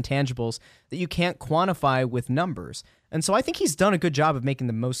one of those intangibles that you can't quantify with numbers. And so I think he's done a good job of making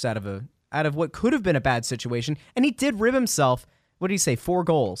the most out of what could have been a bad situation, and he did rib himself. What did he say? 4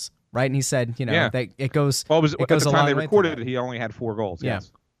 goals, right? And he said, that it goes. Well, at the time they way recorded it, he only had 4 goals. Yeah.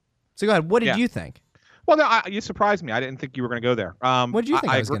 Yes. So go ahead. What did you think? Well, no, you surprised me. I didn't think you were going to go there. What did you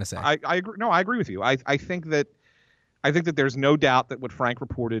think I was going to say? I agree. No, I agree with you. I think that there's no doubt that what Frank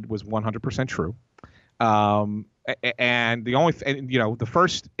reported was 100% true. And the only the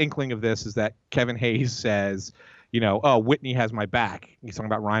first inkling of this is that Kevin Hayes says, Whitney has my back. He's talking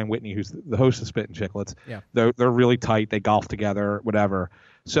about Ryan Whitney, who's the host of Spittin' Chicklets. Yeah. They're really tight. They golf together, whatever.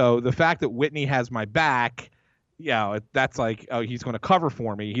 So the fact that Whitney has my back, that's like, oh, he's going to cover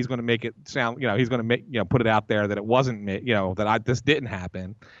for me. He's going to make it sound, he's going to make, put it out there that it wasn't, this didn't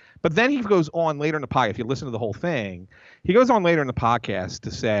happen. But then he goes on later in the podcast. If you listen to the whole thing, he goes on later in the podcast to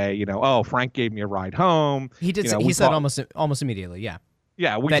say, Frank gave me a ride home. He did. He said almost immediately. Yeah.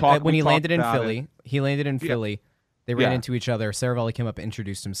 Yeah. When he landed in Philly, Philly. They ran Yeah. into each other. Saravalli came up,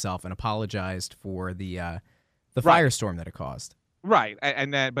 introduced himself, and apologized for the firestorm that it caused. Right,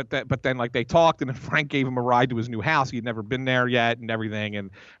 and then but then like they talked, and then Frank gave him a ride to his new house. He had never been there yet, and everything, and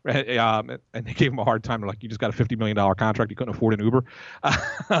they gave him a hard time. They're like, you just got a $50 million contract, you couldn't afford an Uber.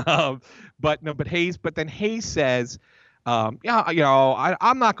 But Hayes says, I'm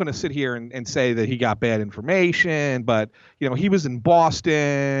not going to sit here and say that he got bad information, but he was in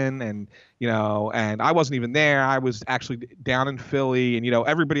Boston, and and I wasn't even there. I was actually down in Philly, and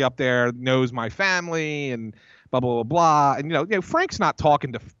everybody up there knows my family, and blah, blah, blah, blah. And, Frank's not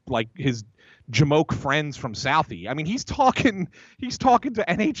talking to like his Jamoke friends from Southie. I mean, he's talking to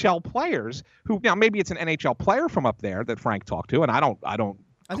NHL players who, maybe it's an NHL player from up there that Frank talked to. And I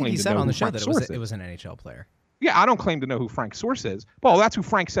think he said on the show that it was an NHL player. Yeah. I don't claim to know who Frank's source is. Well, that's who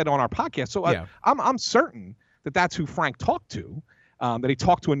Frank said on our podcast. So I'm certain that that's who Frank talked to, that he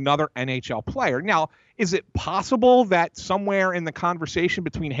talked to another NHL player. Now, is it possible that somewhere in the conversation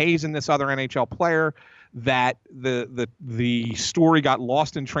between Hayes and this other NHL player that the story got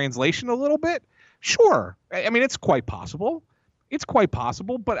lost in translation a little bit? Sure. I mean, it's quite possible.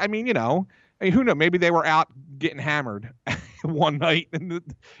 But I mean, who knows? Maybe they were out getting hammered one night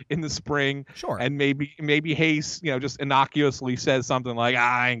in the spring. Sure. And maybe Hayes, just innocuously says something like,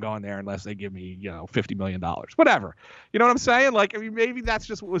 I ain't going there unless they give me, $50 million, whatever. You know what I'm saying? Like, I mean, maybe that's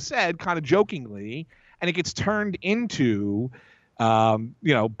just what was said kind of jokingly, and it gets turned into,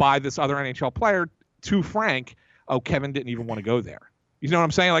 by this other NHL player to Frank, oh, Kevin didn't even want to go there. You know what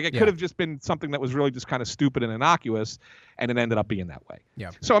I'm saying? Like, it could have just been something that was really just kind of stupid and innocuous, and it ended up being that way. Yeah.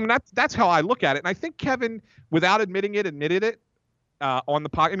 So, I mean, that's how I look at it. And I think Kevin, without admitting it, admitted it on the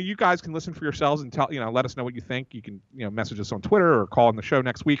podcast. I mean, you guys can listen for yourselves and let us know what you think. You can, message us on Twitter or call on the show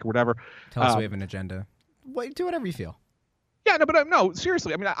next week or whatever. Tell us we have an agenda. Do whatever you feel. Yeah, no, but no,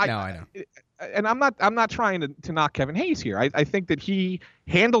 seriously. I mean, I know. And I'm not trying to knock Kevin Hayes here. I think that he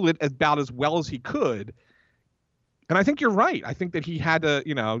handled it about as well as he could. And I think you're right. I think that he had to,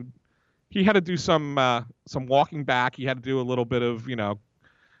 do some walking back. He had to do a little bit of,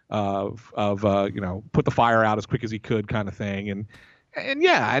 put the fire out as quick as he could, kind of thing. And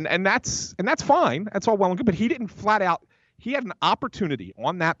that's fine. That's all well and good. But he didn't flat out. He had an opportunity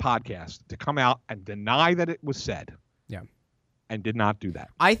on that podcast to come out and deny that it was said. Yeah. And did not do that.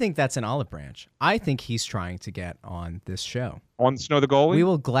 I think that's an olive branch. I think he's trying to get on this show. On Snow the Goalie? We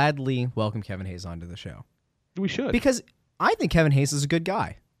will gladly welcome Kevin Hayes onto the show. We should. Because I think Kevin Hayes is a good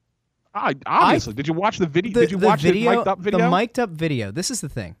guy. Obviously. Did you watch the video? Did you watch the mic'd up video? The mic'd up video. This is the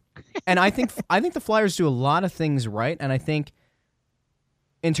thing. And I think the Flyers do a lot of things right, and I think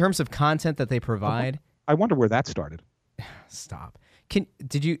in terms of content that they provide. I wonder where that started. Stop.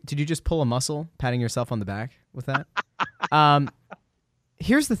 Did you just pull a muscle, patting yourself on the back with that?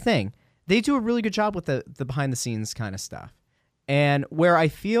 Here's the thing. They do a really good job with the behind the scenes kind of stuff. And where I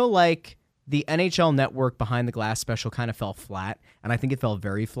feel like the NHL Network Behind the Glass special kind of fell flat, and I think it fell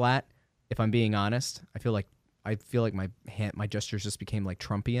very flat, if I'm being honest. I feel like my gestures just became like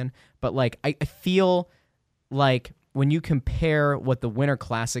Trumpian. But like I feel like when you compare what the Winter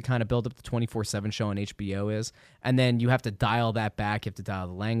Classic kind of build up the 24/7 show on HBO is, and then you have to dial that back, you have to dial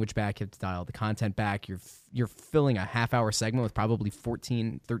the language back, you have to dial the content back, you're filling a half-hour segment with probably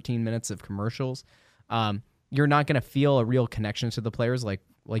 13 minutes of commercials. You're not going to feel a real connection to the players like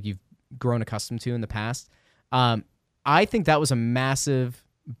you've grown accustomed to in the past. I think that was a massive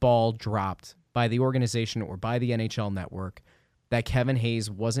ball dropped by the organization or by the NHL Network that Kevin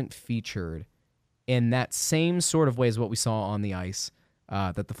Hayes wasn't featured in that same sort of way as what we saw on the ice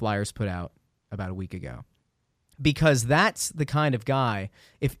that the Flyers put out about a week ago. Because that's the kind of guy,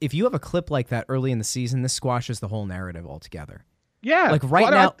 if you have a clip like that early in the season, this squashes the whole narrative altogether. Yeah. Like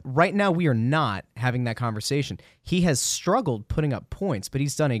right now we are not having that conversation. He has struggled putting up points, but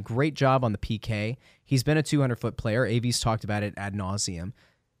he's done a great job on the PK. He's been a 200-foot player. AV's talked about it ad nauseum.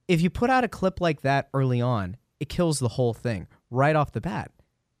 If you put out a clip like that early on, it kills the whole thing right off the bat.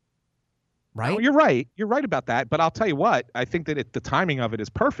 Right? No, you're right. You're right about that. But I'll tell you what, I think that the timing of it is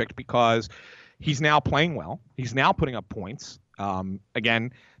perfect because he's now playing well. He's now putting up points.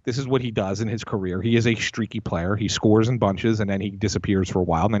 Again, this is what he does in his career. He is a streaky player. He scores in bunches, and then he disappears for a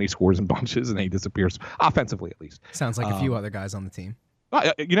while, and then he scores in bunches, and then he disappears offensively, at least. Sounds like a few other guys on the team.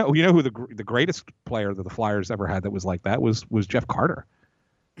 You know who the greatest player that the Flyers ever had that was like that was Jeff Carter.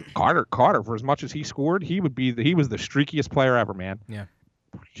 Carter, for as much as he scored, he was the streakiest player ever, man. Yeah.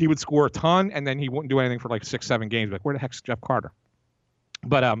 He would score a ton, and then he wouldn't do anything for like 6-7 games. Like, where the heck's Jeff Carter?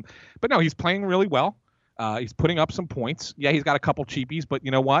 But no, he's playing really well. He's putting up some points. Yeah, he's got a couple cheapies, but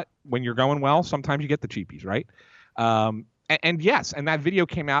you know what? When you're going well, sometimes you get the cheapies, right? And yes, and that video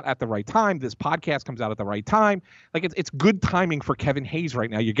came out at the right time. This podcast comes out at the right time. Like it's good timing for Kevin Hayes right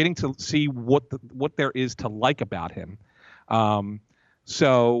now. You're getting to see what there is to like about him.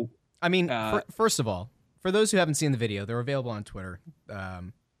 So I mean, first of all, for those who haven't seen the video, they're available on Twitter.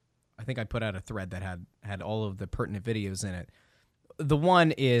 I think I put out a thread that had all of the pertinent videos in it. The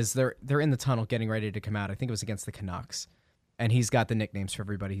one is they're in the tunnel getting ready to come out. I think it was against the Canucks, and he's got the nicknames for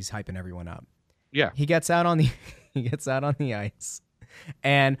everybody. He's hyping everyone up. Yeah, he gets out on the ice,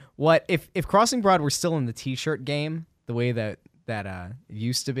 and what if Crossing Broad were still in the T-shirt game, the way that it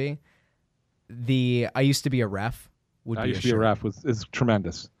used to be, I used to be a ref would be. I used to be a ref is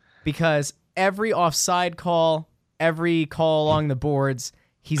tremendous because every offside call, every call along the boards,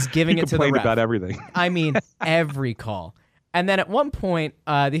 he's giving it to the ref. He complained about everything. I mean, every call. And then at one point,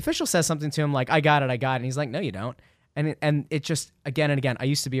 the official says something to him like, I got it. And he's like, no, you don't. And it just, again and again, I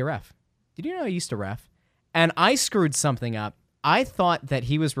used to be a ref. Did you know I used to ref? And I screwed something up. I thought that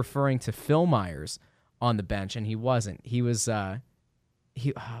he was referring to Phil Myers on the bench, and he wasn't. He was,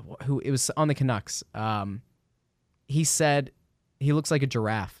 it was on the Canucks. He said, he looks like a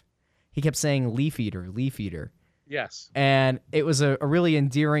giraffe. He kept saying, leaf eater. Yes. And it was a really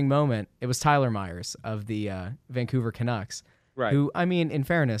endearing moment. It was Tyler Myers of the Vancouver Canucks. Right. Who, I mean, in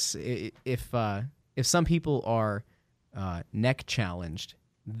fairness, if some people are neck challenged,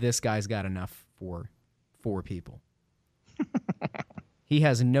 this guy's got enough for 4 people. He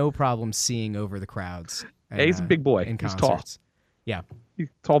has no problem seeing over the crowds. Yeah, he's a big boy. He's tall. Yeah. He's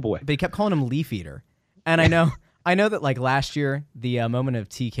a tall boy. But he kept calling him leaf eater. And I know that like last year, the moment of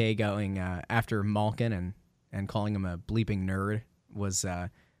TK going after Malkin and calling him a bleeping nerd was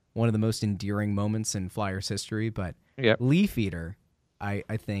one of the most endearing moments in Flyers history. But Leaf Eater, I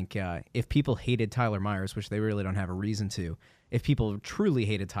think if people hated Tyler Myers, which they really don't have a reason to, if people truly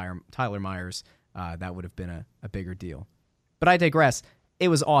hated Tyler Myers, that would have been a bigger deal. But I digress. It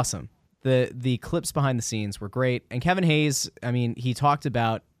was awesome. The clips behind the scenes were great. And Kevin Hayes, I mean, he talked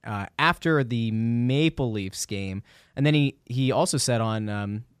about after the Maple Leafs game, and then he also said on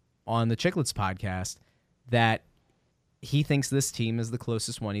the Chicklets podcast that he thinks this team is the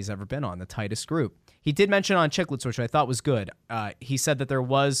closest one he's ever been on, the tightest group. He did mention on Chicklets, which I thought was good. He said that there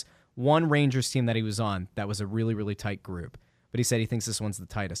was one Rangers team that he was on that was a really, really tight group. But he said he thinks this one's the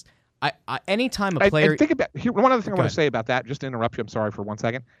tightest. Anytime a player... I think about one other thing I want to say about that, just to interrupt you, I'm sorry for 1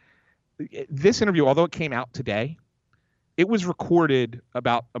 second. This interview, although it came out today, it was recorded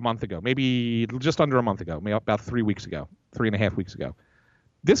about a month ago, maybe just under a month ago, maybe about 3.5 weeks ago.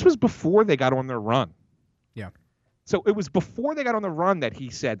 This was before they got on their run. Yeah. So it was before they got on the run that he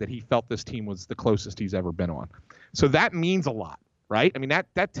said that he felt this team was the closest he's ever been on. So that means a lot, right? I mean,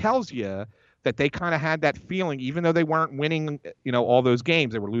 that tells you that they kind of had that feeling, even though they weren't winning, all those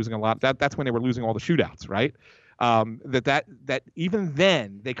games, they were losing a lot. That's when they were losing all the shootouts, right? That even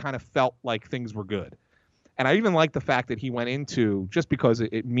then they kind of felt like things were good. And I even like the fact that he went into, just because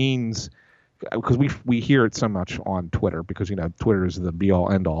it means, because we hear it so much on Twitter, because Twitter is the be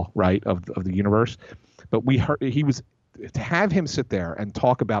all end all, right, of the universe. But he was, to have him sit there and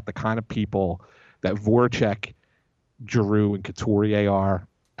talk about the kind of people that Voracek, Giroux, and Couturier are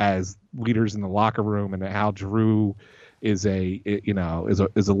as leaders in the locker room, and how Giroux is a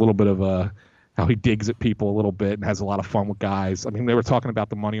little bit of how he digs at people a little bit and has a lot of fun with guys. I mean, they were talking about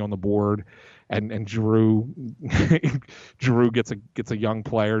the money on the board, and Giroux gets a young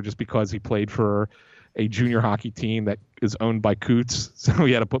player just because he played for a junior hockey team that is owned by Coots, so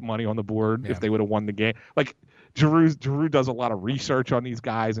he had to put money on the board if they would have won the game. Like Giroux does a lot of research on these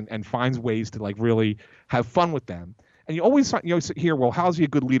guys and finds ways to like really have fun with them. And you always hear, well, how's he a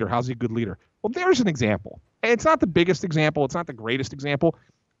good leader? How's he a good leader? Well, there's an example. And it's not the biggest example. It's not the greatest example,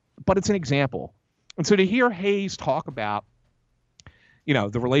 but it's an example. And so to hear Hayes talk about,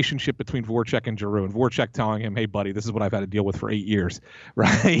 the relationship between Voracek and Giroux, and Voracek telling him, hey, buddy, this is what I've had to deal with for 8 years,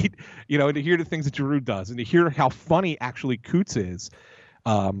 right? And to hear the things that Giroux does, and to hear how funny actually Coots is.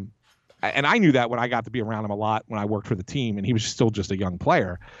 And I knew that when I got to be around him a lot when I worked for the team, and he was still just a young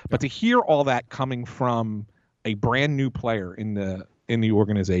player. But to hear all that coming from a brand new player in the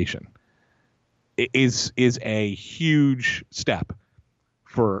organization is a huge step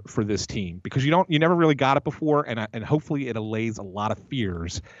for this team, because you never really got it before, and hopefully it allays a lot of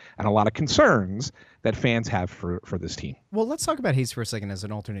fears and a lot of concerns that fans have for this team. Well, let's talk about Hayes for a second as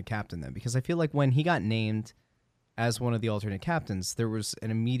an alternate captain then, because I feel like when he got named as one of the alternate captains, there was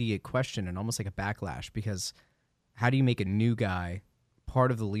an immediate question and almost like a backlash, because how do you make a new guy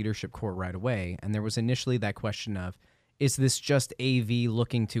part of the leadership core right away? And there was initially that question of, is this just AV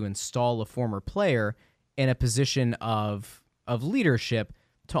looking to install a former player in a position of leadership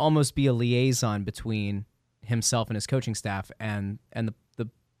to almost be a liaison between himself and his coaching staff and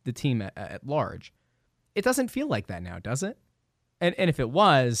the team at large? It doesn't feel like that now, does it? And if it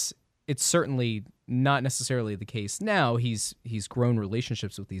was, it's certainly not necessarily the case now. He's grown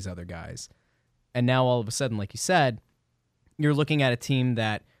relationships with these other guys. And now all of a sudden, like you said, you're looking at a team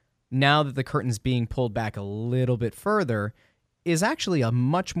that, now that the curtain's being pulled back a little bit further, is actually a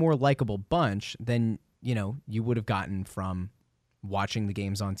much more likable bunch than, you would have gotten from watching the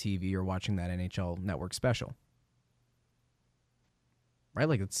games on TV or watching that NHL Network special. Right?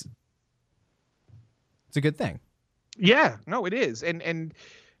 Like it's a good thing. Yeah, no, it is. And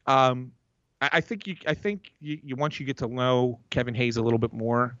I think you once you get to know Kevin Hayes a little bit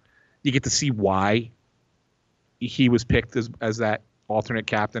more, you get to see why he was picked as that alternate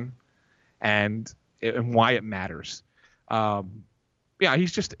captain, and why it matters. Yeah,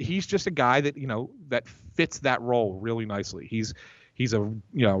 he's just a guy that that fits that role really nicely. He's a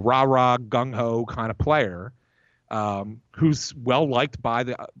rah-rah gung-ho kind of player, who's well liked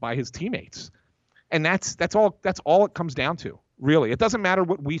by his teammates, and that's all it comes down to. Really, it doesn't matter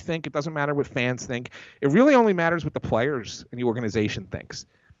what we think. It doesn't matter what fans think. It really only matters what the players and the organization thinks.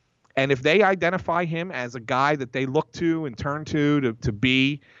 And if they identify him as a guy that they look to and turn to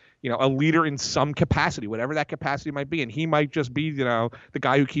be, a leader in some capacity, whatever that capacity might be, and he might just be, the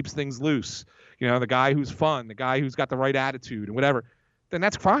guy who keeps things loose, the guy who's fun, the guy who's got the right attitude and whatever, then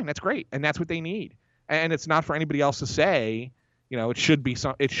that's fine. That's great. And that's what they need. And it's not for anybody else to say, it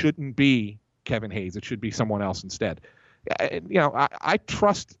shouldn't be Kevin Hayes. It should be someone else instead. I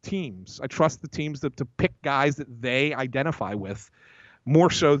trust teams. I trust the teams to pick guys that they identify with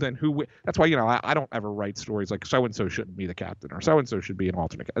more so than who. That's why, I don't ever write stories like so-and-so shouldn't be the captain or so-and-so should be an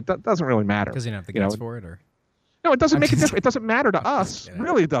alternate. That doesn't really matter. Because you don't have the guts for it? Or no, it doesn't make a difference. It doesn't matter to us.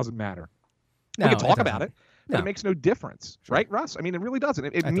 Really, it doesn't matter. No, we can talk about it, but it makes no difference. Sure. Right, Russ? I mean, it really doesn't.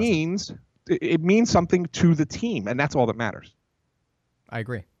 It means something to the team, and that's all that matters. I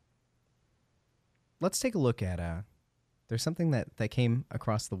agree. Let's take a look at there's something that came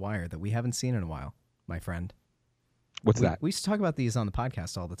across the wire that we haven't seen in a while, my friend. What's that? We used to talk about these on the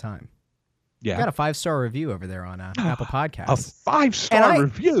podcast all the time. Yeah. We got a 5-star review over there on Apple Podcasts. A 5-star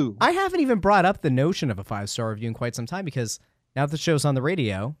review? I haven't even brought up the notion of a 5-star review in quite some time, because now that the show's on the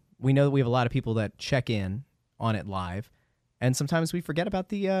radio, we know that we have a lot of people that check in on it live, and sometimes we forget about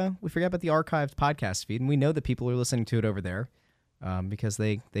the archived podcast feed, and we know that people are listening to it over there because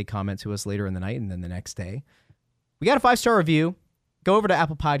they comment to us later in the night and then the next day. We got a 5-star review. Go over to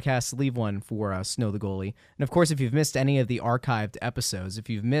Apple Podcasts, leave one for Snow the Goalie. And, of course, if you've missed any of the archived episodes, if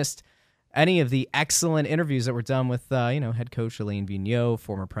you've missed any of the excellent interviews that were done with, head coach Alain Vigneault,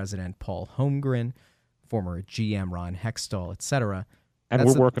 former president Paul Holmgren, former GM Ron Hextall, etc. And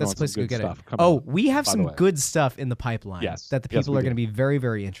we're working on some good stuff. We have some good stuff in the pipeline that the people are going to be very,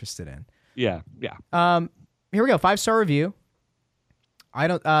 very interested in. Yeah. Here we go. 5-star review.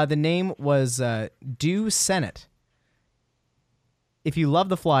 The name was Do Senate. If you love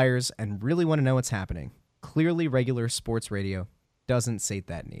the Flyers and really want to know what's happening, clearly regular sports radio doesn't sate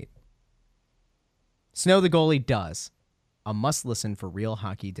that need. Snow the Goalie does. A must-listen for real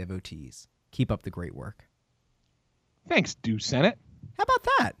hockey devotees. Keep up the great work. Thanks, Do Senate. How about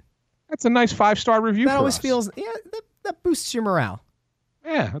that? That's a nice 5-star review. That always feels, that boosts your morale.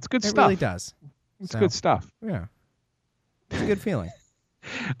 Yeah, that's good stuff. It really does. It's good stuff. Yeah. It's a good feeling.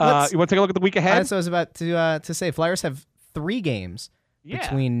 You want to take a look at the week ahead? That's what I was about to say. Flyers have 3 games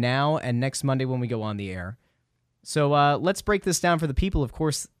between now and next Monday when we go on the air. So let's break this down for the people. Of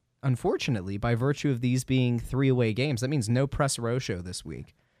course, unfortunately, by virtue of these being 3 away games, that means no Press Row show this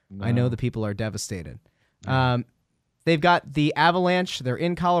week. No. I know the people are devastated. They've got the Avalanche. They're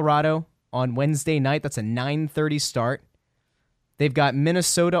in Colorado on Wednesday night. That's a 9:30 start. They've got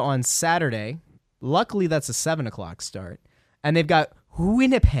Minnesota on Saturday. Luckily, that's a 7 o'clock start. And they've got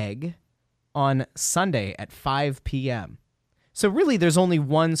Winnipeg on Sunday at 5 p.m. So really, there's only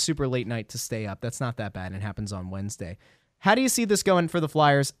one super late night to stay up. That's not that bad. It happens on Wednesday. How do you see this going for the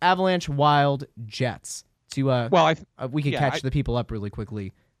Flyers? Avalanche, Wild, Jets. We could catch the people up really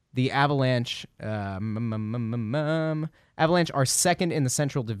quickly. The Avalanche, Avalanche are second in the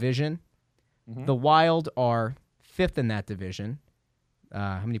Central Division. Mm-hmm. The Wild are fifth in that division.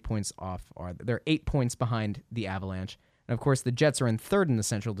 How many points off are they? They're 8 points behind the Avalanche. And, of course, the Jets are in third in the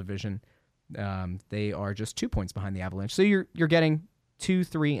Central Division. They are just 2 points behind the Avalanche. So you're getting 2,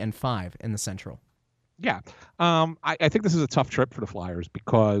 3, and 5 in the Central. Yeah. I think this is a tough trip for the Flyers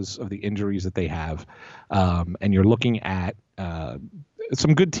because of the injuries that they have. And you're looking at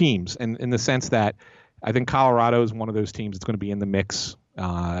some good teams in the sense that I think Colorado is one of those teams that's going to be in the mix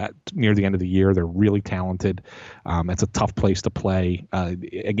near the end of the year. They're really talented. It's a tough place to play.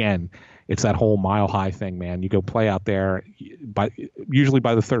 Again, it's that whole Mile High thing, man. You go play out there, usually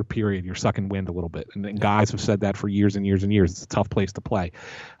by the third period, you're sucking wind a little bit. And guys have said that for years and years and years. It's a tough place to play.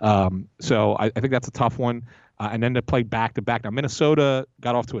 So I think that's a tough one. And then to play back-to-back. Now, Minnesota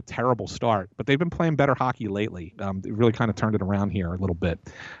got off to a terrible start, but they've been playing better hockey lately. They really kind of turned it around here a little bit.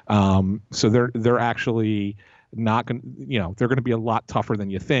 So they're actually not going to, they're going to be a lot tougher than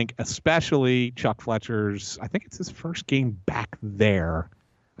you think, especially Chuck Fletcher's, I think it's his first game back there.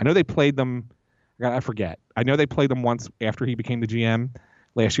 I know they played them, I forget. I know they played them once after he became the GM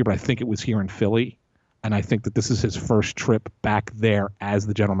last year, but I think it was here in Philly. And I think that this is his first trip back there as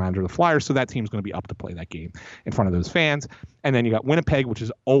the general manager of the Flyers. So that team's going to be up to play that game in front of those fans. And then you got Winnipeg, which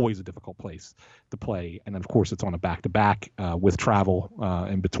is always a difficult place to play. And then, of course, it's on a back-to-back with travel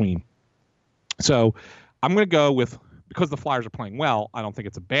in between. So I'm going to go with, because the Flyers are playing well, I don't think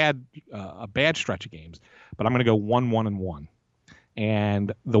it's a bad stretch of games. But I'm going to go 1-1-1.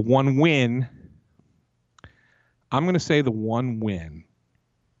 And the one win, I'm going to say the one win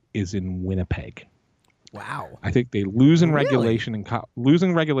is in Winnipeg. Wow! I think they lose in regulation in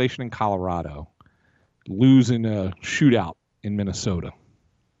Colorado, lose in a shootout in Minnesota,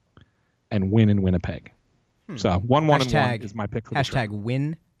 and win in Winnipeg. So 1-1-1 is my pick for the hashtag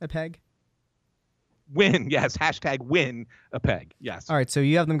Winnipeg. Win, yes. Hashtag Winnipeg, yes. All right, so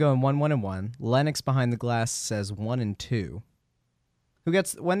you have them going 1-1-1. Lennox behind the glass says 1-2.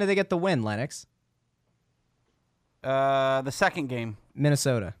 When do they get the win, Lennox? The second game.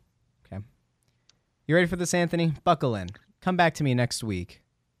 Minnesota. Okay. You ready for this, Anthony? Buckle in. Come back to me next week.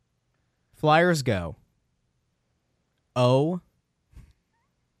 Flyers go 1-2.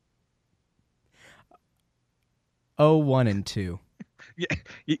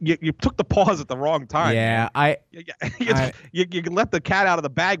 You took the pause at the wrong time. Yeah, you let the cat out of the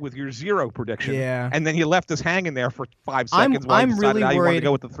bag with your 0 prediction. Yeah, and then you left us hanging there for 5 seconds. I'm really worried. You wanted to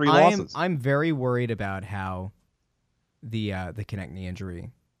go with the 3 losses. I'm very worried about how the Konechny injury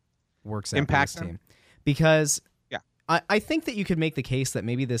works out for this team, because I think that you could make the case that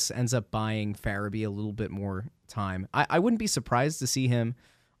maybe this ends up buying Farabee a little bit more time. I wouldn't be surprised to see him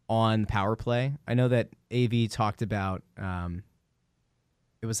on power play. I know that AV talked about.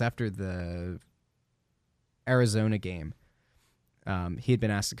 It was after the Arizona game. He had been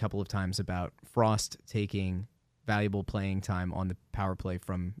asked a couple of times about Frost taking valuable playing time on the power play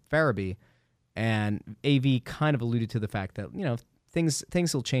from Farabee, and AV kind of alluded to the fact that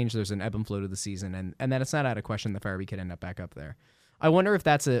things will change. There's an ebb and flow to the season, and that it's not out of question that Farabee could end up back up there. I wonder if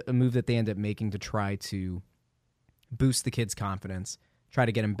that's a move that they end up making to try to boost the kid's confidence, try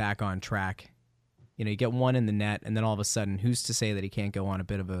to get him back on track. You know, you get one in the net, and then all of a sudden, who's to say that he can't go on a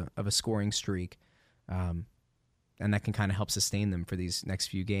bit of a scoring streak? And that can kind of help sustain them for these next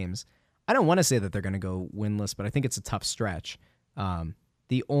few games. I don't want to say that they're going to go winless, but I think it's a tough stretch.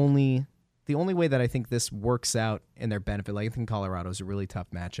 The only way that I think this works out in their benefit, like I think Colorado is a really tough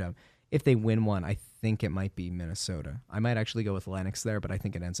matchup. If they win one, I think it might be Minnesota. I might actually go with Lennox there, but I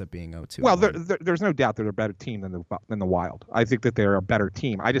think it ends up being 0-2. Well, there's no doubt they're a better team than the Wild. I think that they're a better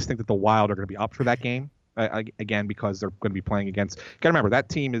team. I just think that the Wild are going to be up for that game again because they're going to be playing against. You got to remember that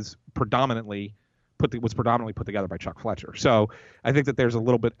team is predominantly put together by Chuck Fletcher. So I think that there's a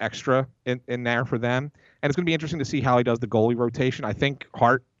little bit extra in there for them, and it's going to be interesting to see how he does the goalie rotation. I think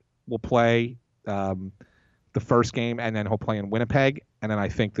Hart will play the first game, and then he'll play in Winnipeg, and then I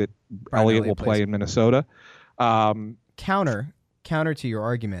think that Elliott will play in Minnesota. Counter to your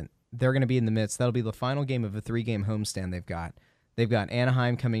argument, they're going to be in the midst. That'll be the final game of a 3-game homestand they've got. They've got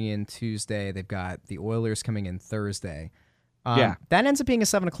Anaheim coming in Tuesday. They've got the Oilers coming in Thursday. That ends up being a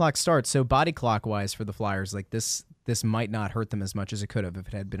 7:00 start, so body clock-wise for the Flyers, like this might not hurt them as much as it could have if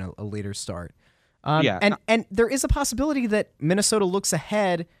it had been a later start. And there is a possibility that Minnesota looks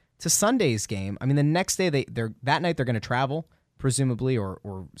ahead to Sunday's game. I mean, the next day that night they're going to travel, presumably, or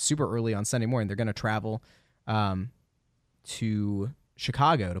super early on Sunday morning they're going to travel to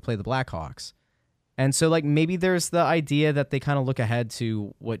Chicago to play the Blackhawks. And so like maybe there's the idea that they kind of look ahead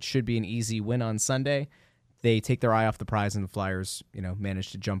to what should be an easy win on Sunday. They take their eye off the prize and the Flyers,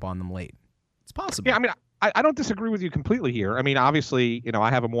 manage to jump on them late. It's possible. Yeah, I mean, I don't disagree with you completely here. I mean, obviously, I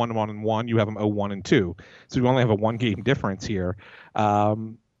have them 1-1-1. You have them 0-1-2. So we only have a 1-game difference here.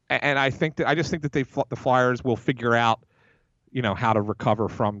 And I think that the Flyers will figure out, how to recover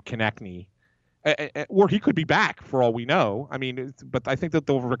from Konechny, or he could be back for all we know. I mean, but I think that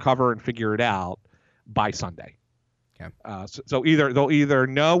they'll recover and figure it out by Sunday. Okay. So they'll either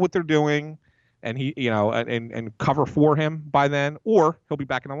know what they're doing, and he, and cover for him by then, or he'll be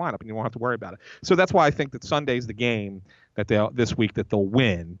back in the lineup and you won't have to worry about it. So that's why I think that Sunday's the game that they'll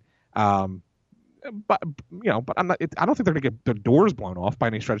win. But I'm not. I don't think they're going to get their doors blown off by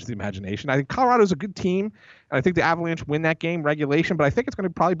any stretch of the imagination. I think Colorado's a good team, and I think the Avalanche win that game regulation. But I think it's going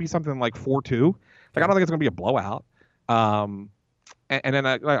to probably be something like 4-2. Like I don't think it's going to be a blowout. And then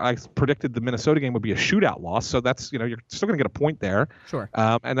I predicted the Minnesota game would be a shootout loss. So that's you're still going to get a point there. Sure.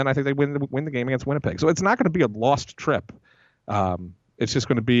 And then I think they win the game against Winnipeg. So it's not going to be a lost trip. It's just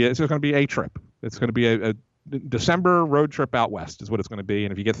going to be a trip. It's going to be a December road trip out west is what it's going to be.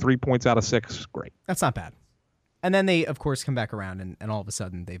 And if you get 3 points out of 6, great. That's not bad. And then they, of course, come back around, and all of a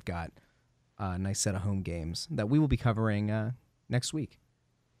sudden they've got a nice set of home games that we will be covering next week.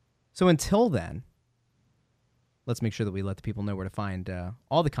 So until then, let's make sure that we let the people know where to find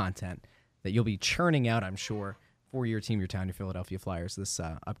all the content that you'll be churning out, I'm sure, for your team, your town, your Philadelphia Flyers this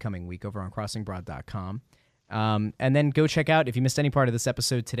upcoming week over on crossingbroad.com. And then go check out, if you missed any part of this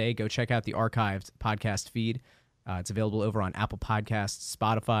episode today, go check out the archived podcast feed. It's available over on Apple Podcasts,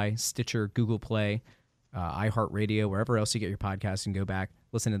 Spotify, Stitcher, Google Play, iHeartRadio, wherever else you get your podcasts, and go back,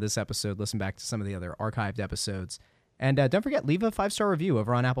 listen to this episode, listen back to some of the other archived episodes. And don't forget, leave a 5-star review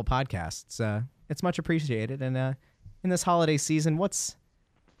over on Apple Podcasts. It's much appreciated. And in this holiday season, what's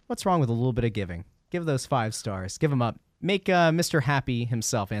wrong with a little bit of giving? Give those 5 stars. Give them up. Make Mr. Happy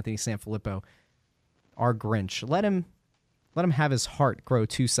himself, Anthony Sanfilippo, our Grinch. Let him have his heart grow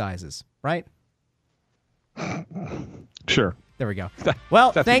 2 sizes, right? Sure. There we go.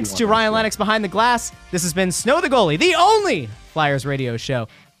 Well, thanks to Ryan Lennox behind the glass. This has been Snow the Goalie, the only Flyers radio show.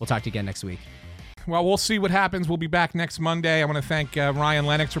 We'll talk to you again next week. Well, we'll see what happens. We'll be back next Monday. I want to thank Ryan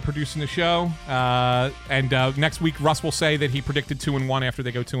Lennox for producing the show. And next week, Russ will say that he predicted 2-1 after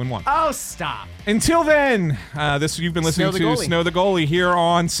they go 2-1. Oh, stop. Until then, you've been listening to Snow the Goalie here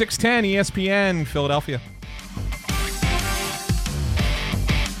on 610 ESPN Philadelphia.